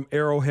analyst from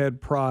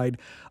Arrowhead Pride.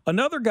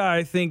 Another guy,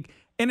 I think,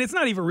 and it's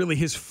not even really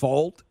his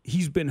fault,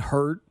 he's been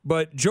hurt,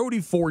 but Jody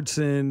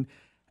Fortson,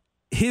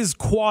 his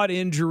quad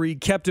injury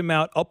kept him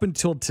out up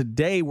until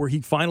today, where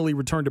he finally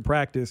returned to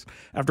practice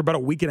after about a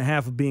week and a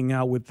half of being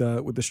out with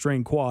the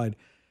strained quad.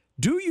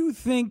 Do you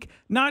think,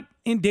 not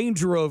in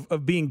danger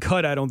of being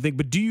cut, I don't think,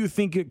 but do you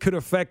think it could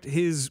affect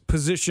his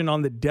position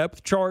on the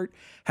depth chart,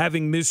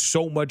 having missed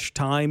so much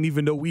time,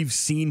 even though we've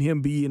seen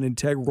him be an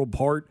integral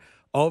part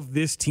of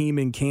this team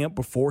in camp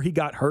before he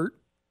got hurt?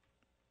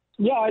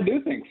 Yeah, I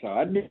do think so.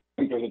 I do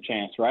think there's a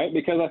chance, right?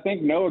 Because I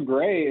think Noah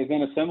Gray is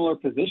in a similar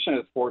position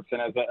as Fortson,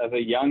 as a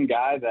young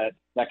guy that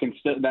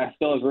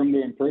still has room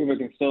to improve. It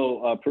can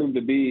still prove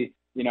to be,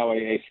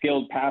 a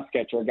skilled pass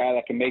catcher, a guy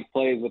that can make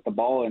plays with the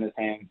ball in his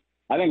hands.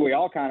 I think we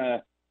all kind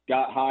of,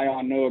 got high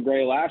on Noah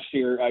Gray last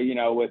year,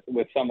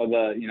 with some of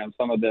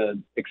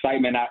the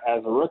excitement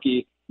as a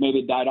rookie, maybe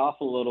it died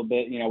off a little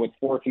bit, with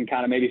Fortson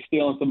kind of maybe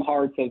stealing some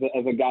hearts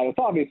as a guy that's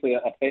obviously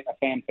a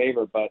fan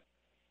favorite. But,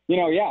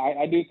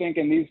 I do think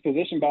in these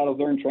position battles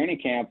during training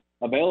camp,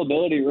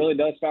 availability really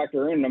does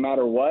factor in no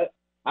matter what.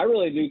 I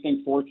really do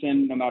think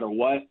Fortson, no matter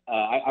what,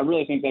 I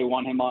really think they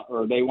want him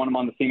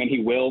on the team, and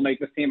he will make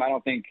this team. I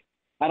don't think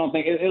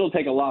it'll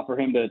take a lot for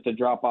him to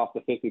drop off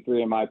the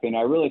 53, in my opinion.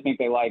 I really think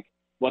they like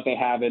what they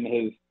have in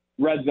his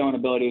red zone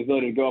ability, his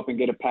ability to go up and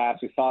get a pass.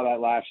 We saw that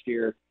last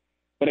year.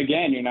 But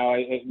again,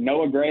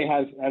 Noah Gray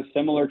has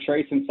similar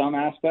traits in some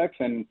aspects,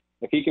 and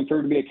if he can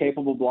prove to be a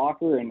capable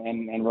blocker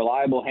and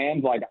reliable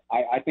hands, like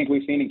I think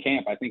we've seen in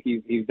camp, I think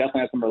he's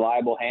definitely has some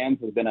reliable hands,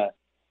 has been a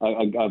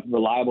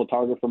reliable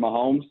target for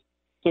Mahomes.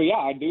 So, yeah,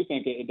 I do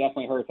think it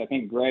definitely hurts. I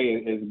think Gray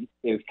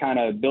is kind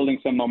of building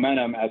some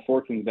momentum as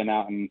Fortson's been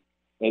out, and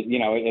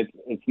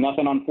it's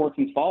nothing on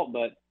Fortson's fault,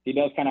 but he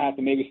does kind of have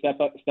to maybe step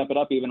it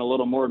up even a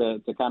little more to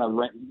kind of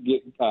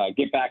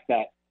get back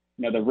that,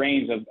 the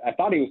reins of. I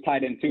thought he was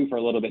tied in too for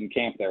a little bit in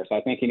camp there, so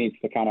I think he needs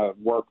to kind of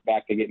work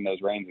back to getting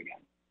those reins again.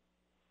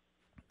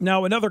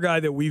 Now, another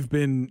guy that we've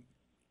been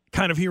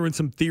kind of hearing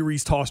some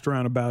theories tossed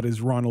around about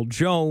is Ronald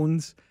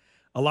Jones.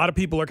 A lot of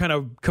people are kind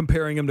of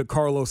comparing him to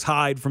Carlos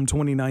Hyde from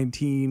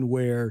 2019,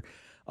 where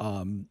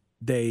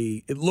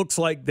it looks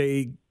like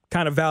they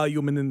kind of value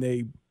him, and then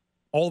they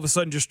all of a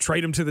sudden just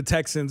trade him to the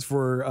Texans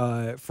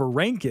for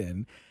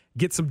Rankin,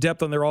 get some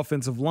depth on their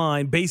offensive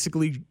line,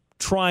 basically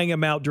trying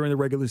him out during the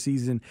regular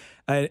season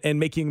and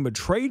making him a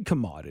trade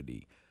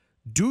commodity.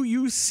 Do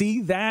you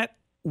see that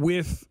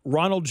with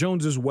Ronald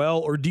Jones as well,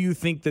 or do you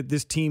think that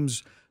this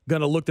team's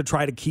going to look to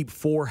try to keep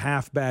 4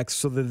 halfbacks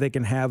so that they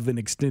can have an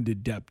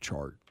extended depth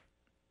chart?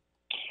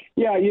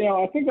 Yeah,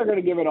 I think they're going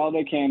to give it all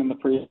they can in the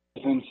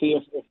preseason, see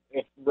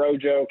if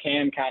Rojo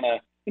can kind of,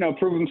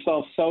 prove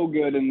himself so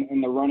good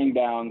in the running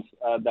downs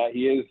that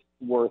he is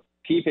worth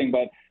keeping.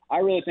 But I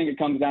really think it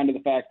comes down to the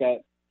fact that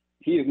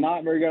he is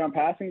not very good on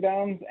passing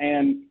downs.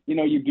 And,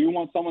 you do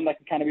want someone that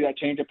can kind of be that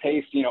change of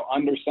pace,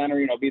 under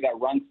center, be that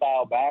run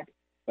style back.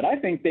 But I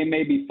think they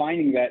may be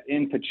finding that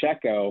in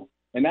Pacheco,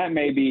 and that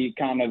may be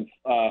kind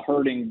of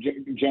hurting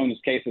Jones'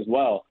 case as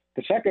well.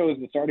 Pacheco is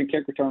the starting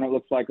kick returner, it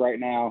looks like right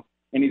now,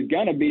 and he's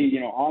going to be,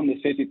 on this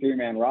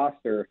 53-man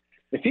roster.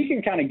 If he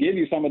can kind of give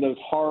you some of those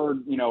hard,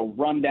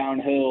 run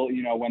downhill,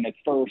 when it's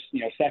first,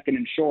 second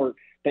and short,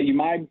 that you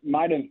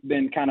might have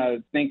been kind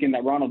of thinking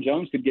that Ronald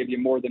Jones could give you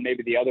more than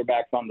maybe the other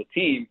backs on the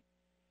team.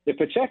 If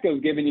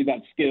Pacheco's giving you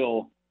that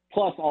skill,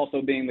 plus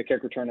also being the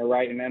kick returner,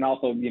 right, and then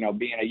also,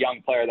 being a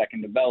young player that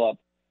can develop,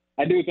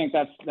 I do think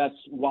that's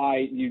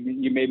why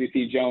you maybe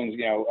see Jones,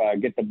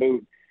 get the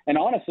boot. And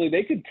honestly,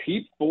 they could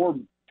keep four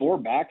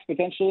backs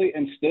potentially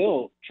and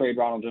still trade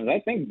Ronald Jones.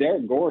 I think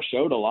Derek Gore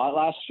showed a lot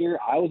last year.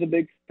 I was a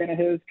big fan of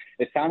his.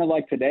 It sounded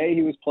like today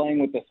he was playing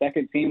with the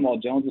second team while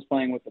Jones was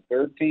playing with the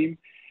third team.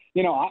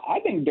 I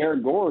think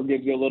Derek Gore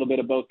gives you a little bit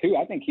of both too.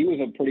 I think he was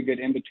a pretty good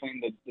in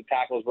between the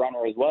tackles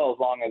runner as well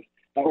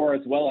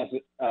as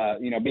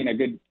being a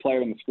good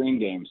player in the screen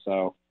game.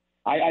 So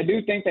I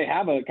do think they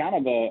have a kind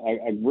of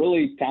a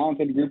really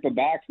talented group of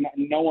backs.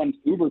 No one's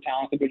uber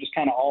talented, but just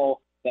kind of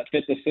all that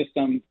fit the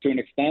system to an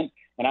extent.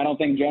 And I don't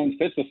think Jones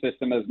fits the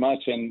system as much.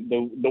 And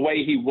the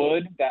way he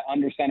would, that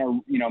under center,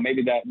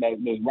 maybe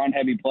those run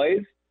heavy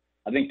plays,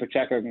 I think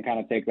Pacheco can kind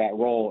of take that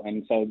role.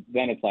 And so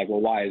then it's like,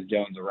 well, why is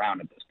Jones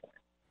around at this point?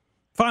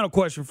 Final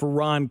question for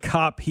Ron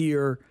Kopp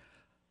here.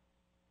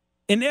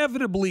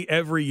 Inevitably,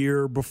 every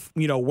year,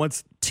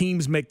 once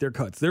teams make their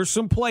cuts, there's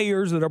some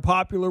players that are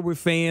popular with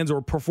fans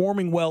or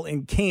performing well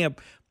in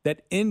camp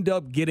that end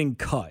up getting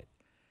cut.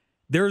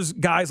 There's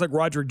guys like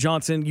Roderick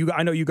Johnson.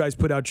 I know you guys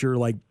put out your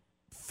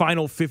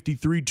final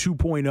 53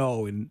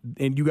 2.0,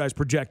 and you guys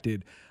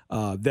projected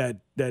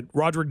that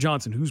Roderick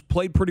Johnson, who's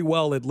played pretty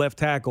well at left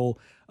tackle,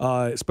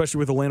 especially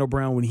with Orlando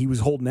Brown when he was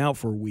holding out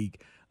for a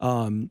week,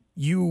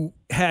 you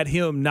had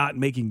him not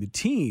making the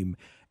team.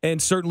 And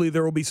certainly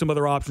there will be some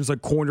other options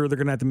like corner. They're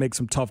going to have to make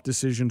some tough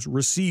decisions.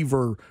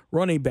 Receiver,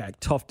 running back,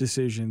 tough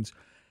decisions.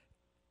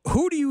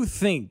 Who do you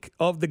think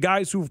of the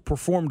guys who've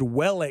performed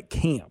well at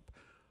camp?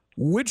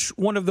 Which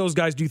one of those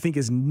guys do you think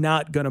is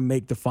not going to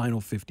make the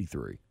final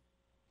 53?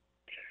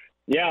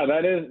 Yeah,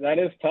 that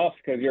is tough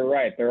because you're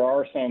right. There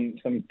are some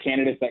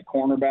candidates at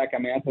cornerback. I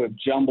mean, that's a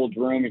jumbled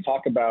room. You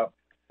talk about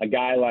a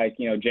guy like,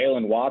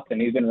 Jalen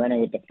Watson. He's been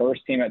running with the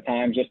first team at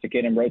times just to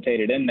get him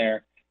rotated in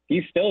there.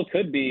 He still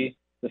could be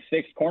the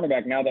sixth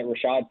cornerback now that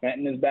Rashad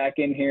Fenton is back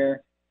in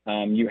here.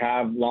 You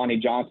have Lonnie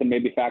Johnson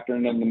maybe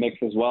factoring in the mix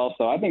as well.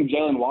 So I think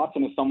Jalen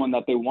Watson is someone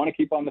that they want to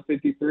keep on the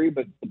 53,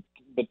 but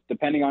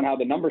depending on how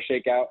the numbers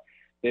shake out,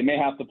 they may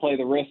have to play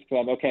the risk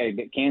of, okay,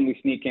 can we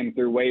sneak him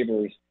through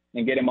waivers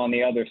and get him on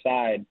the other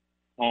side?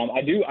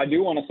 I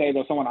do want to say,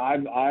 though, someone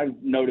I've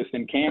noticed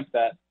in camp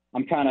that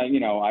I'm kind of,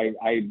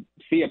 I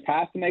see a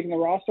path to making the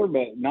roster,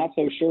 but not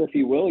so sure if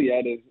he will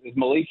yet, is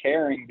Malik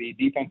Herring, the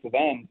defensive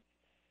end.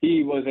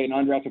 He was an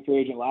undrafted free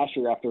agent last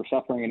year after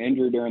suffering an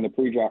injury during the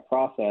pre-draft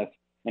process.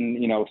 And,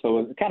 so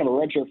it was kind of a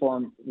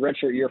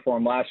redshirt year for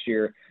him last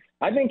year.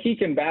 I think he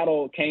can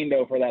battle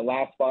Kendo for that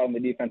last spot in the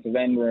defensive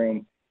end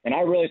room. And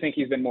I really think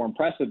he's been more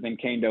impressive than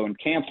Kendo in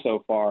camp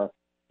so far.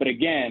 But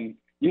again,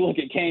 you look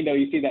at Kendo,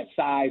 you see that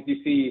size,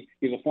 you see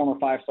he's a former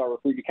 5-star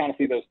recruit, you kind of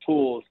see those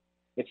tools.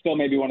 It's still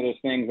maybe one of those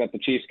things that the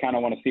Chiefs kind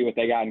of want to see what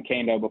they got in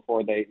Kendo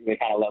before they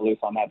kind of let loose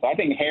on that. So I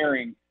think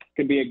Herring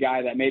could be a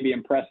guy that maybe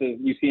impresses.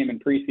 You see him in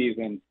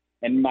preseason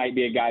and might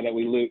be a guy that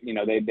we lose.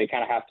 They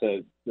kind of have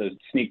to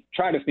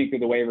try to sneak through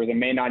the waivers and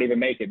may not even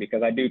make it,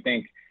 because I do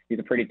think he's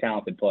a pretty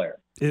talented player.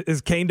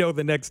 Is Kendo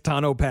the next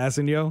Tano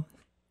Passanio?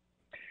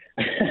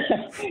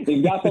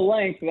 He's got the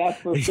length, that's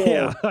for sure.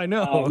 Yeah, I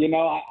know.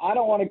 I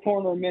don't want to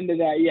corner him into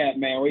that yet,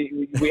 man.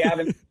 We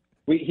haven't.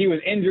 He was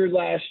injured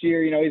last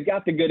year. He's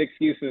got the good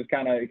excuses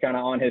kind of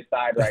on his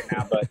side right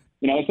now. But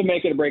it's a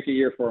make it or break it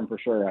year for him for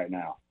sure right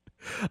now.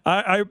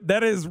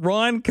 That is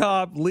Ron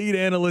Kopp, lead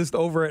analyst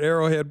over at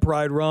Arrowhead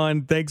Pride.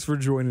 Ron, thanks for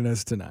joining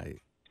us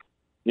tonight.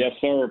 Yes,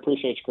 sir.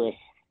 Appreciate you, Chris.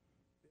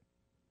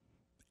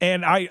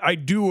 And I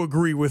do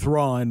agree with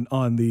Ron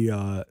on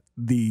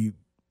the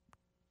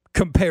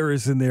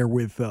comparison there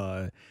with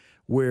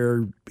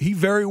where he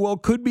very well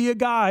could be a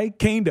guy,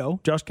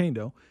 Josh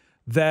Kendo,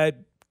 that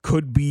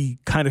could be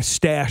kind of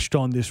stashed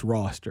on this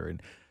roster.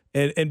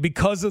 And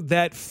because of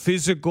that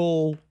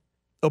physical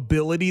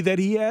ability that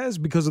he has,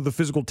 because of the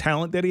physical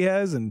talent that he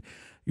has, and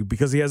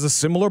because he has a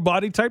similar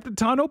body type to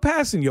Tano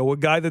Passanio, a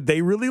guy that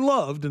they really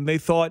loved and they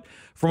thought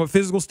from a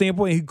physical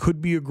standpoint he could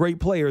be a great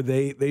player,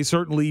 they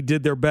certainly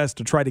did their best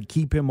to try to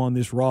keep him on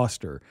this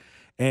roster.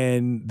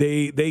 And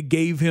they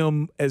gave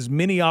him as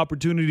many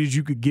opportunities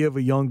you could give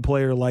a young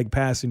player like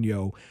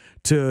Passanio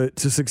to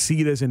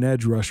succeed as an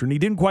edge rusher. And he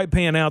didn't quite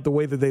pan out the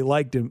way that they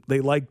liked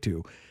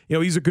to.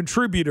 He's a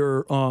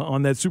contributor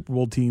on that Super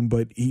Bowl team,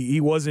 but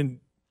he wasn't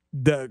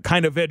the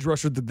kind of edge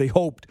rusher that they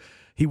hoped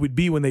he would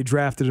be when they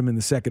drafted him in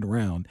the second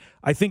round.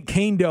 I think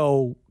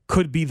Kendo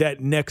could be that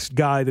next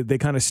guy that they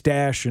kind of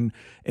stash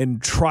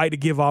and try to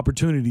give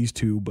opportunities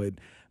to. But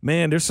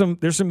man, there's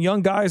some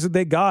young guys that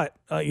they got,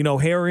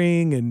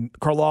 Herring and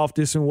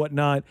Karlaftis and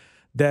whatnot,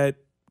 that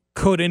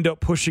could end up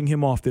pushing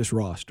him off this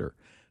roster.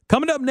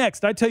 Coming up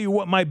next, I tell you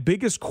what my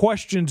biggest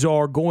questions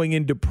are going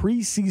into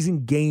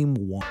preseason game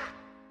 1.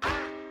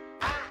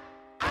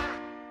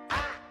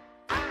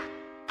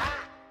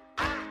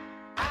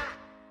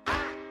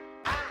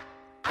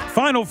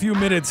 Final few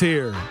minutes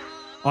here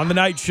on the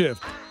night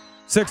shift,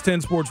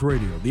 610 Sports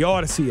Radio, the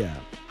Odyssey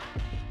app.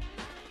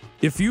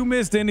 If you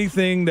missed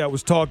anything that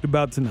was talked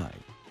about tonight,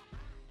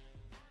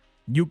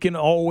 you can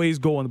always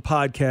go on the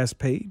podcast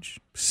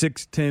page,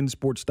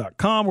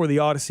 610sports.com, or the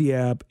Odyssey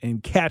app,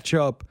 and catch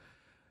up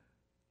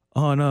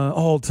on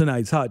all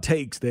tonight's hot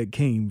takes that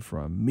came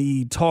from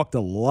me. Talked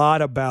a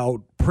lot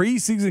about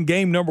preseason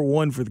game number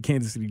 1 for the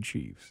Kansas City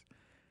Chiefs.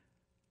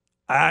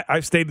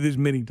 I've stated this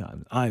many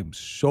times. I am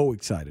so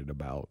excited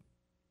about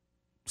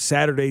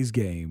Saturday's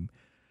game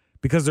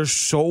because there's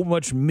so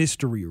much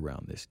mystery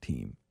around this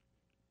team.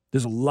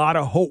 There's a lot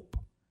of hope.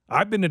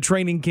 I've been to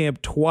training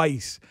camp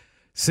twice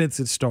since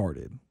it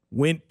started.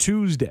 Went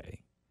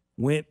Tuesday.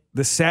 Went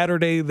the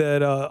Saturday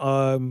that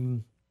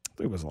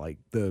it was like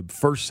the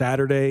first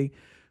Saturday.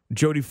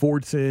 Jody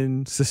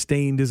Fortson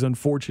sustained his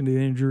unfortunate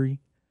injury.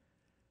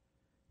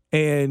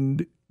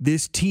 And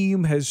this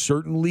team has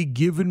certainly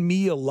given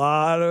me a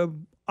lot of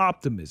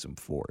optimism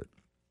for it.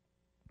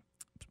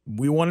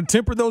 We want to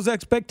temper those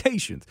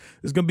expectations.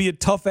 It's going to be a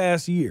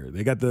tough-ass year.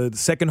 They got the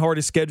second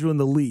hardest schedule in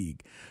the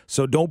league.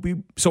 So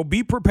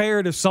be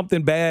prepared if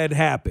something bad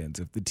happens.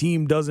 If the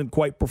team doesn't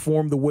quite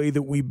perform the way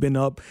that we've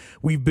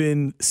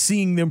been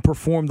seeing them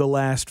perform the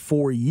last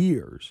 4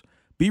 years.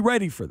 Be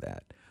ready for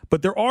that.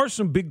 But there are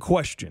some big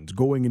questions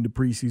going into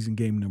preseason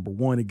game number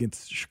 1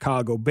 against the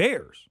Chicago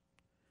Bears.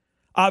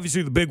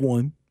 Obviously, the big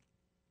one,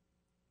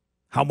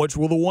 how much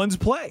will the ones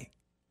play?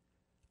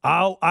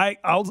 I'll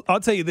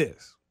tell you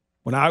this.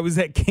 When I was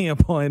at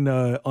camp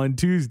on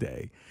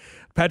Tuesday,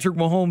 Patrick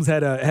Mahomes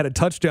had a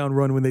touchdown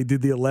run when they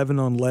did the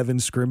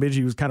 11-on-11 scrimmage.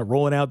 He was kind of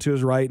rolling out to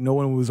his right. No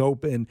one was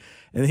open,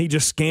 and he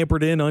just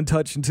scampered in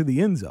untouched into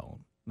the end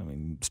zone. I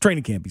mean, it's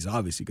training camp. He's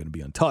obviously going to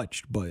be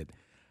untouched, but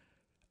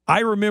I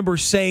remember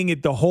saying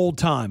it the whole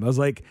time. I was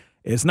like,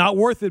 it's not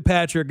worth it,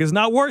 Patrick. It's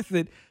not worth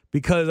it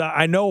because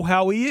I know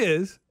how he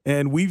is,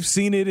 and we've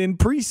seen it in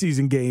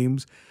preseason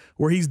games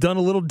where he's done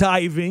a little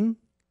diving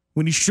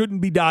when he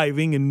shouldn't be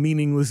diving in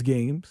meaningless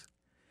games.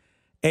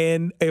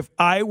 And if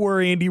I were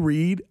Andy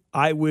Reid,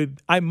 I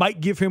might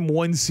give him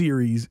one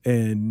series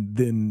and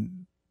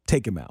then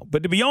take him out.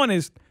 But to be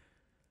honest,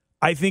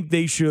 I think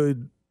they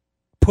should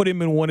put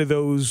him in one of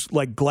those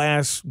like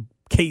glass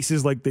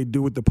cases like they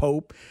do with the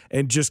Pope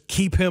and just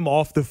keep him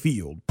off the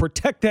field.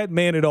 Protect that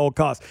man at all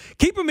costs.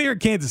 Keep him here in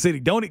Kansas City.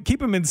 Don't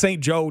keep him in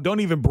St. Joe.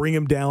 Don't even bring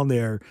him down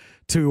there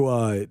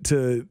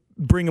to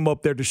bring him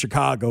up there to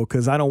Chicago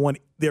because I don't want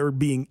there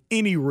being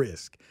any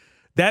risk.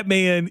 That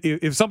man,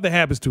 if something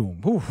happens to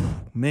him,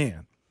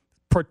 man,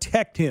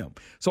 protect him.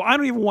 So I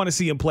don't even want to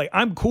see him play.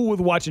 I'm cool with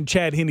watching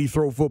Chad Henne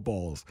throw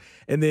footballs,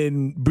 and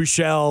then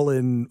Buechele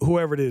and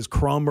whoever it is,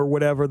 Crum or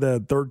whatever,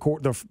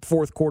 the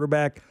fourth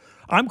quarterback.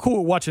 I'm cool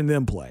with watching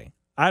them play.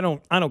 I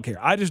don't care.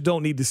 I just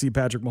don't need to see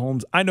Patrick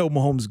Mahomes. I know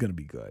Mahomes is going to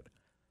be good.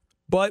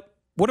 But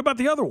what about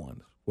the other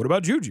ones? What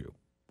about Juju?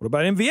 What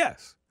about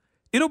MVS?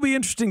 It'll be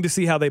interesting to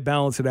see how they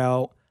balance it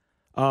out.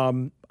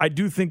 I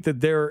do think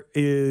that there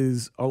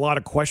is a lot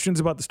of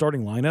questions about the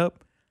starting lineup,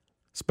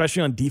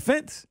 especially on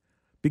defense,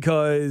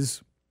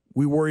 because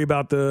we worry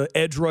about the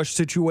edge rush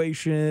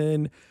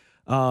situation.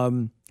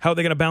 How are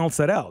they going to balance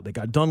that out? They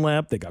got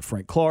Dunlap, they got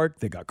Frank Clark,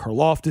 they got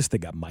Karlaftis, they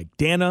got Mike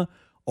Dana.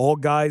 All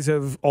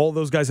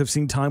those guys have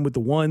seen time with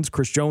the ones.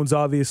 Chris Jones,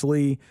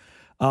 obviously.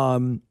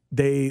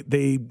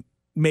 They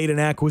made an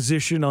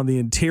acquisition on the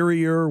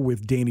interior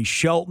with Danny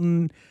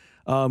Shelton,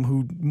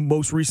 who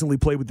most recently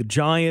played with the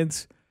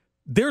Giants.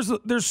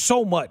 There's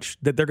so much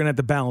that they're going to have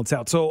to balance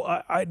out. So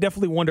I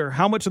definitely wonder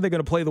how much are they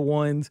going to play the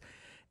ones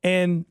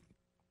and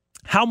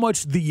how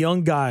much the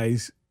young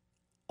guys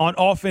on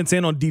offense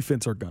and on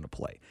defense are going to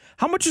play.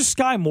 How much is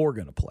Sky Moore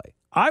going to play?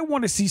 I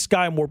want to see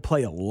Sky Moore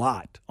play a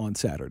lot on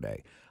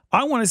Saturday.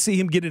 I want to see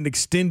him get an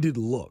extended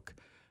look.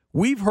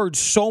 We've heard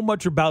so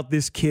much about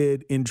this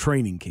kid in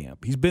training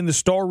camp. He's been the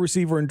star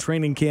receiver in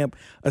training camp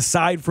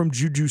aside from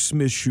Juju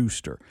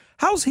Smith-Schuster.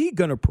 How's he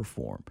going to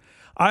perform?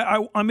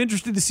 I'm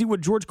interested to see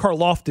what George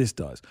Karlaftis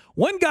does.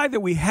 One guy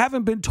that we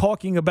haven't been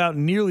talking about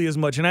nearly as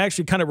much, and I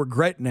actually kind of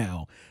regret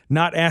now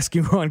not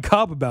asking Ron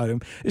Kopp about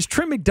him, is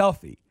Trent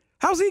McDuffie.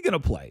 How's he going to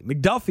play?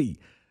 McDuffie,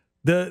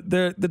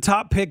 the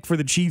top pick for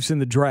the Chiefs in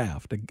the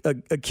draft,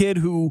 a kid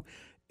who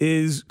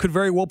could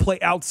very well play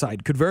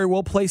outside, could very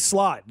well play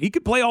slot. He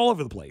could play all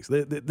over the place.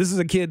 This is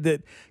a kid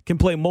that can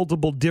play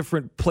multiple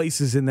different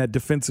places in that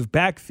defensive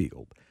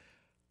backfield.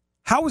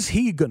 How is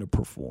he going to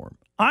perform?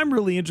 I'm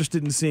really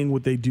interested in seeing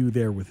what they do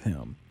there with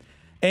him.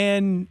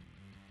 And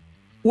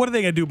what are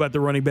they going to do about the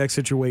running back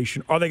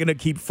situation? Are they going to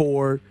keep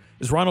four?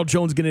 Is Ronald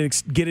Jones going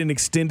to get an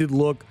extended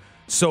look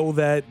so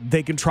that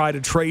they can try to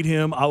trade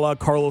him a la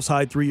Carlos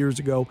Hyde 3 years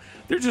ago?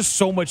 There's just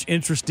so much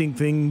interesting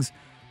things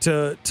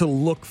to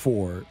look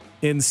for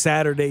in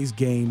Saturday's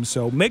game.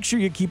 So make sure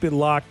you keep it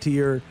locked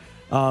here.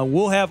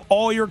 We'll have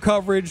all your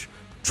coverage,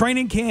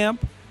 training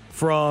camp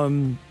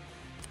from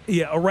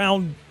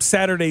around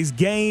Saturday's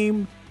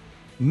game.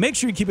 Make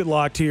sure you keep it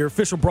locked here.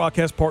 Official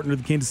broadcast partner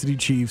of the Kansas City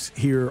Chiefs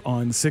here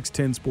on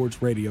 610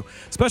 Sports Radio.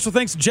 Special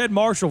thanks to Jed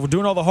Marshall for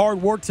doing all the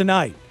hard work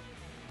tonight,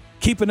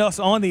 keeping us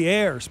on the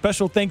air.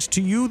 Special thanks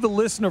to you, the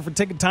listener, for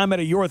taking time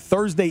out of your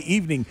Thursday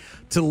evening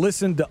to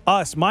listen to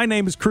us. My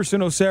name is Chris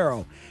Uno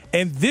Cera,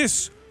 and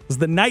this was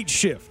the Night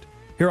Shift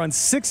here on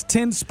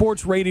 610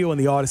 Sports Radio and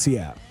the Odyssey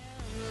app.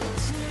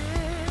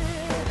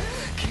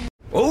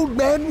 Old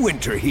Man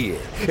Winter here.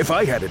 If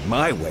I had it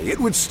my way, it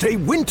would stay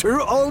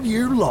winter all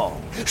year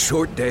long.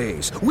 Short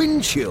days,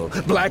 wind chill,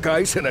 black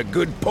ice, and a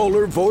good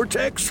polar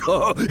vortex.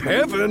 Oh,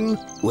 heaven.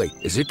 Wait,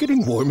 is it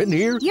getting warm in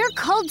here? Your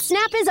cold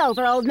snap is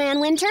over, Old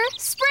Man Winter.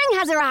 Spring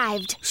has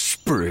arrived.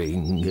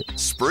 Spring.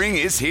 Spring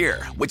is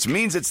here, which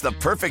means it's the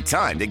perfect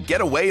time to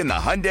get away in the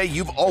Hyundai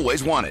you've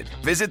always wanted.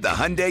 Visit the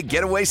Hyundai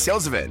Getaway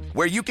Sales Event,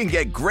 where you can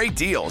get great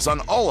deals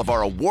on all of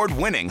our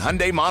award-winning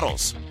Hyundai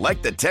models,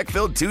 like the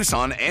tech-filled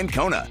Tucson and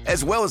Kona,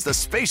 as well as the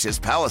spacious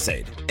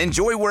Palisade.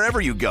 Enjoy wherever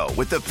you go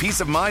with the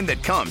peace of mind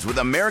that comes with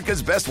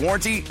America's best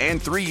warranty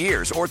and 3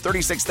 years or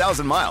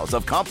 36,000 miles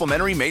of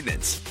complimentary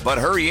maintenance. But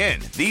hurry in,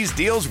 these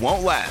deals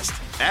won't last.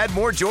 Add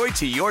more joy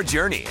to your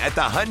journey at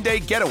the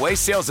Hyundai Getaway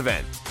Sales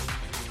Event.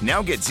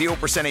 Now get 0%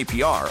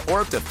 APR or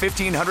up to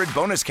 $1,500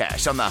 bonus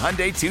cash on the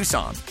Hyundai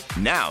Tucson.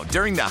 Now,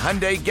 during the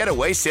Hyundai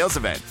Getaway Sales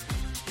Event.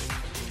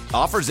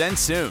 Offers end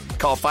soon.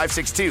 Call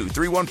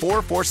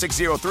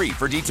 562-314-4603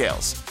 for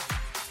details.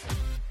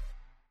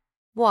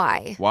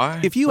 Why?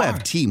 If you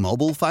have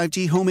T-Mobile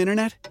 5G home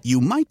internet, you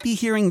might be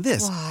hearing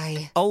this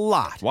a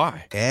lot.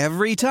 Why?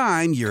 Every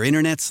time your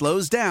internet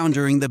slows down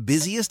during the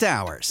busiest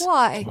hours.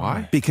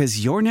 Why?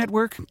 Because your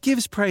network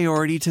gives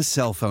priority to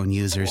cell phone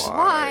users.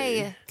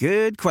 Why?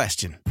 Good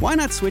question. Why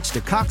not switch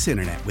to Cox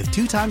Internet with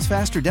 2 times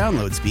faster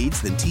download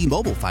speeds than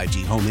T-Mobile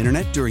 5G home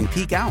internet during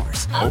peak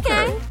hours?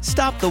 Okay.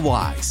 Stop the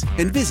whys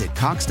and visit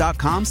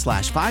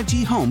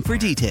cox.com/5G home for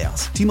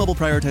details. T-Mobile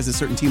prioritizes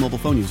certain T-Mobile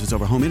phone users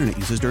over home internet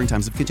users during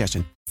times of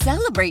congestion.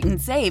 Celebrate and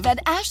save at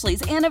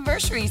Ashley's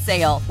Anniversary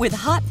Sale. With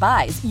Hot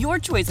Buys, your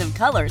choice of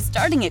colors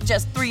starting at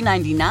just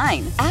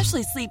 $3.99.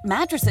 Ashley Sleep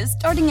mattresses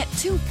starting at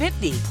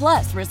 $2.50.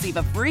 Plus, receive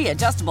a free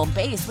adjustable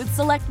base with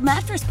select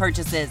mattress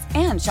purchases.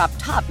 And shop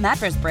top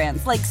mattress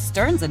brands like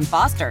Stearns &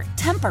 Foster,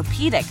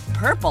 Tempur-Pedic,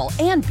 Purple,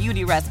 and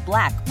Beautyrest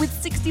Black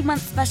with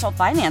 60-month special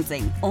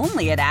financing.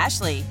 Only at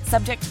Ashley.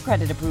 Subject to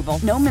credit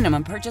approval. No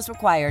minimum purchase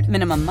required.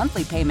 Minimum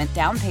monthly payment,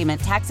 down payment,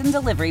 tax, and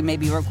delivery may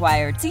be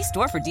required. See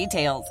store for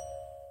details.